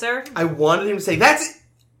right on it, sir. I wanted him to say, that's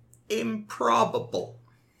improbable.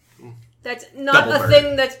 That's not a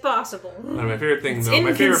thing that's possible. My favorite thing, though,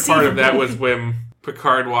 my favorite part of that was when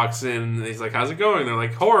Picard walks in and he's like, how's it going? They're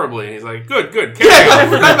like, horribly. And he's like, good, carry on. I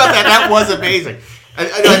forgot about that. That was amazing. I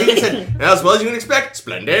think he said, as well as you can expect,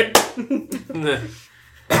 splendid.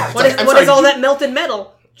 What is all that melted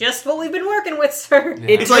metal? Just what we've been working with, sir. Yeah.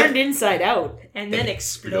 It turned inside out. And then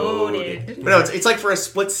exploded. But no, it's like for a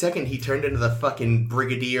split second he turned into the fucking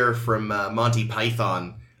Brigadier from Monty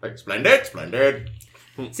Python. Like, splendid.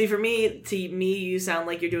 See, for me, you sound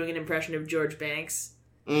like you're doing an impression of George Banks.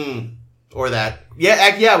 Or that.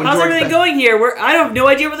 Yeah. When how's George everything going here? I have no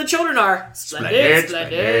idea where the children are.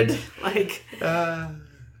 Splendid. Like,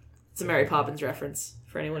 it's a Mary Poppins reference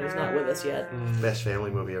for anyone who's not with us yet. Best family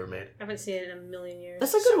movie ever made. I haven't seen it in a million years.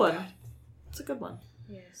 That's a good one. It's a good one.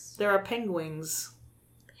 Yes. There are penguins.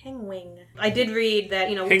 Penguin. I did read that,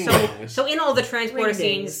 so in all the transporter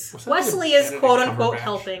scenes, Wesley is quote-unquote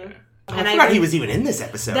helping. And I forgot he was even in this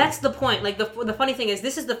episode. That's the point. Like, the funny thing is,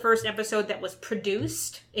 this is the first episode that was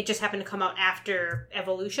produced. It just happened to come out after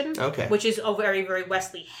Evolution. Okay. Which is a very, very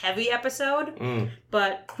Wesley-heavy episode.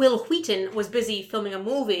 But Will Wheaton was busy filming a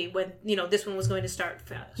movie when, this one was going to start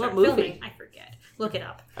what movie? Filming. I forget. Look it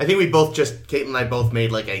up. I think Kate and I both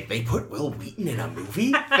made like they put Will Wheaton in a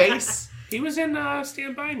movie face. He was in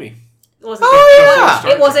Stand By Me. It wasn't.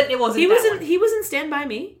 It wasn't. He was in Stand By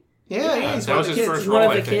Me. Yeah, he's that was his first role.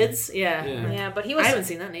 One of the kids. Yeah, but he was. I haven't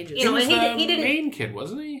seen that in ages. He was he didn't. Main kid,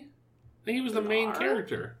 wasn't he? I think he was the main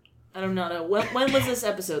character. I don't know. When was this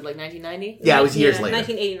episode? Like 1990? Yeah, it was years later.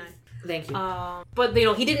 1989. Thank you. But,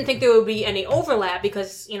 he didn't think there would be any overlap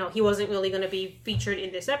because, he wasn't really going to be featured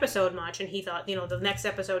in this episode much, and he thought, the next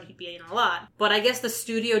episode he'd be in a lot. But I guess the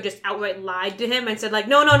studio just outright lied to him and said, like,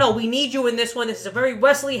 no, we need you in this one. This is a very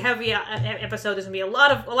Wesley-heavy episode. There's going to be a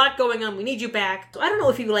lot going on. We need you back. So I don't know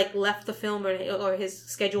if he, left the film or his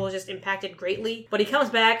schedule was just impacted greatly, but he comes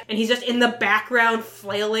back, and he's just in the background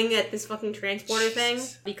flailing at this fucking transporter thing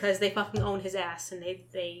because they fucking own his ass, and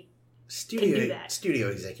they Studio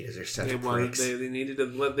executives are such pricks. They needed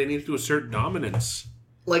to assert dominance.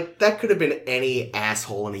 Like, that could have been any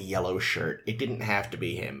asshole in a yellow shirt. It didn't have to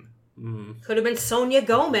be him. Could have been Sonia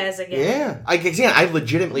Gomez again. Yeah. I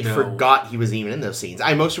legitimately forgot he was even in those scenes.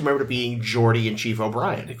 I most remembered it being Geordi and Chief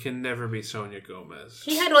O'Brien. It can never be Sonia Gomez.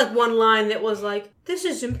 He had, one line that was like, "This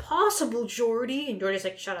is impossible, Geordi." And Geordi's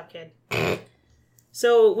like, "Shut up, kid."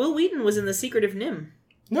 So, Will Wheaton was in The Secret of Nim.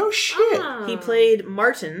 No shit. He played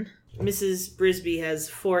Martin. Mrs. Brisby has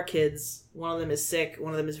 4 kids. One of them is sick,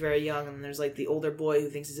 one of them is very young, and then there's the older boy who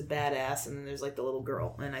thinks he's a badass, and then there's the little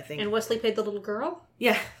girl. And Wesley played the little girl?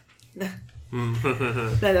 Yeah.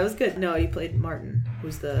 that was good. No, he played Martin,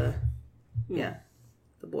 who's the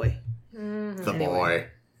boy. The boy.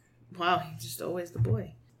 Wow, he's just always the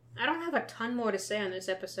boy. I don't have a ton more to say on this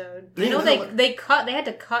episode. I know they had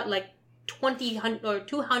to cut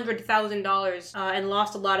 $200,000 and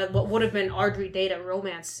lost a lot of what would have been Audrey Data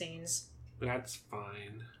romance scenes. That's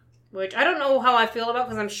fine. Which I don't know how I feel about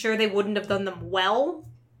because I'm sure they wouldn't have done them well.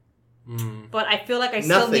 But I feel like I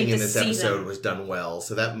still need to see them. Nothing in this episode was done well,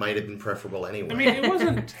 so that might have been preferable anyway. I mean, it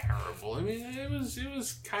wasn't terrible. I mean, it was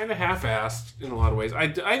kind of half-assed in a lot of ways. I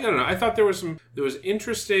don't know. I thought there was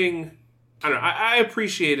interesting. I don't know. I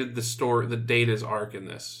appreciated the Data's arc in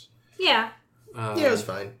this. Yeah. It was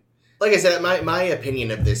fine. Like I said, my opinion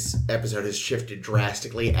of this episode has shifted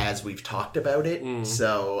drastically as we've talked about it,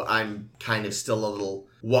 so I'm kind of still a little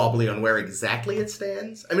wobbly on where exactly it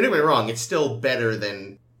stands. I mean, don't get me wrong, it's still better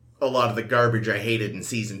than a lot of the garbage I hated in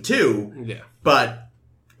season 2, Yeah. but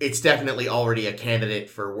it's definitely already a candidate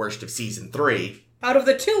for worst of season 3. Out of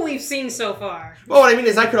the 2 we've seen so far. Well, what I mean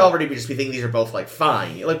is I could already just be thinking these are both, like,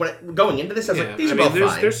 fine. Like, going into this, I was like, these are both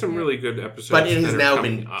fine. There's some really good episodes. But it has that are now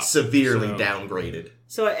coming been up, severely so- downgraded.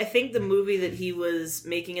 So I think the movie that he was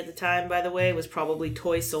making at the time, by the way, was probably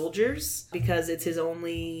Toy Soldiers, because it's his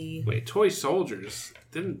only... Wait, Toy Soldiers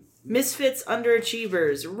didn't... Misfits,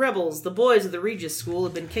 underachievers, rebels, the boys of the Regis School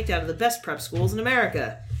have been kicked out of the best prep schools in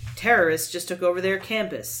America. Terrorists just took over their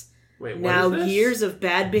campus. Wait, what Now is this? years of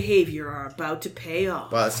bad behavior are about to pay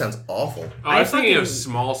off. Wow, that sounds awful. Oh, I was thinking of fucking-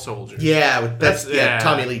 Small Soldiers. Yeah, That's- yeah.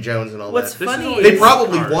 Tommy Lee Jones and all What's that. This is funny always- They is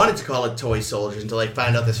probably hard. wanted to call it Toy Soldiers until they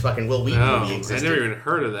found out this fucking Will Wheaton No, movie I existed. never even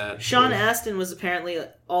heard of that. Sean Astin was apparently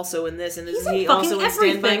also in this, and He's isn't in he fucking also in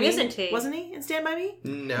Stand By everything, Me? isn't he? Wasn't he in Stand By Me?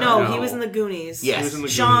 No. No, he was in the Goonies. Yes. He was in the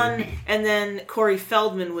Sean, Goonies. and then Corey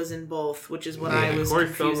Feldman was in both, which is what I was Corey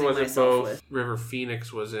confusing Feldman was in myself both. with. River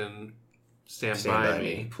Phoenix was in Stand Stand By By Me.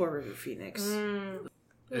 Me. Poor River Phoenix. And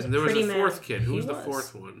there was pretty a fourth man. kid. Who He was the was.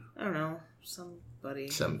 fourth one? I don't know, somebody.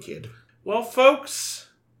 Some kid. Well, folks,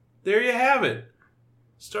 there you have it.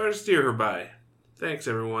 Star to steer her by. Thanks,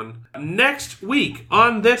 everyone. Next week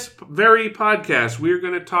on this very podcast, we're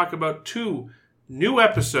going to talk about 2 new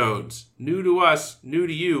episodes, new to us, new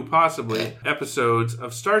to you, possibly, episodes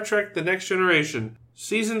of Star Trek The Next Generation,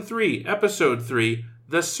 Season 3, Episode 3,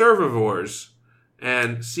 The Servivores,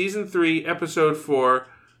 and Season 3, Episode 4,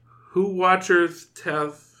 Who Watches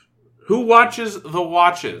the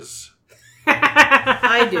Watches.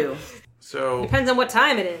 I do. So... Depends on what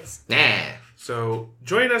time it is. Nah. So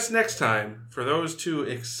join us next time for those 2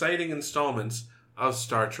 exciting installments of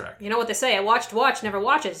Star Trek. You know what they say, a watched watch never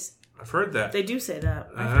watches. I've heard that. They do say that.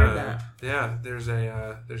 I've heard that. Yeah, there's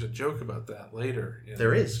a joke about that later. In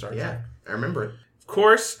There is. Star Yeah. Trek. I remember it. Of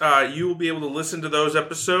course, you will be able to listen to those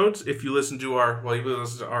episodes if you listen to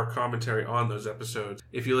our commentary on those episodes.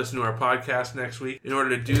 If you listen to our podcast next week, in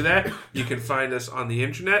order to do that, you can find us on the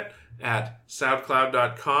internet at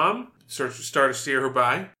soundcloud.com. Search for Star to Steer Her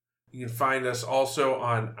By. You can find us also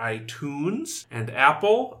on iTunes and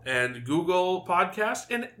Apple and Google Podcasts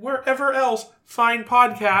and wherever else fine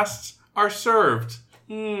podcasts are served.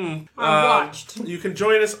 Watched. You can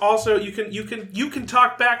join us also. You can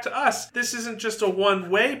talk back to us. This isn't just a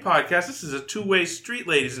one-way podcast. This is a two-way street,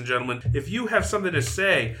 ladies and gentlemen. If you have something to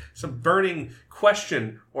say, some burning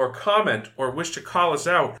question or comment, or wish to call us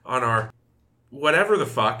out on our whatever the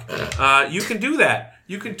fuck, you can do that.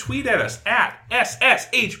 You can tweet at us at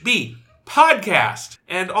SSHB Podcast.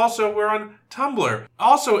 And also we're on Tumblr.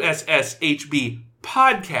 Also SSHB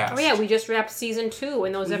Podcast. Oh yeah, we just wrapped season 2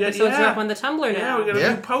 and those episodes are up on the Tumblr Yeah, now. we got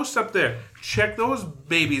a new post up there. Check those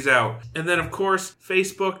babies out. And then, of course,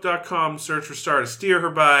 Facebook.com, search for Star to Steer Her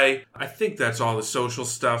By. I think that's all the social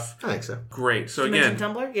stuff. I think so. Great. So Did you again,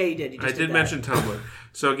 mention Tumblr? Yeah, you did. You just I did that. mention Tumblr.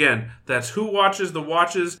 So again, that's Who Watches the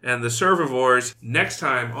Watches and the Servivores next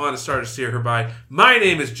time on Star to Steer Her By. My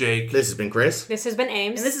name is Jake. This has been Chris. This has been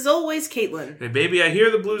Ames. And this is always Caitlin. Hey, baby, I hear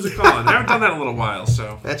the blues are calling. I haven't done that in a little while,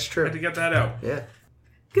 so That's I true. had to get that out. Yeah.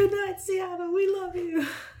 Good night, Seattle. We love you.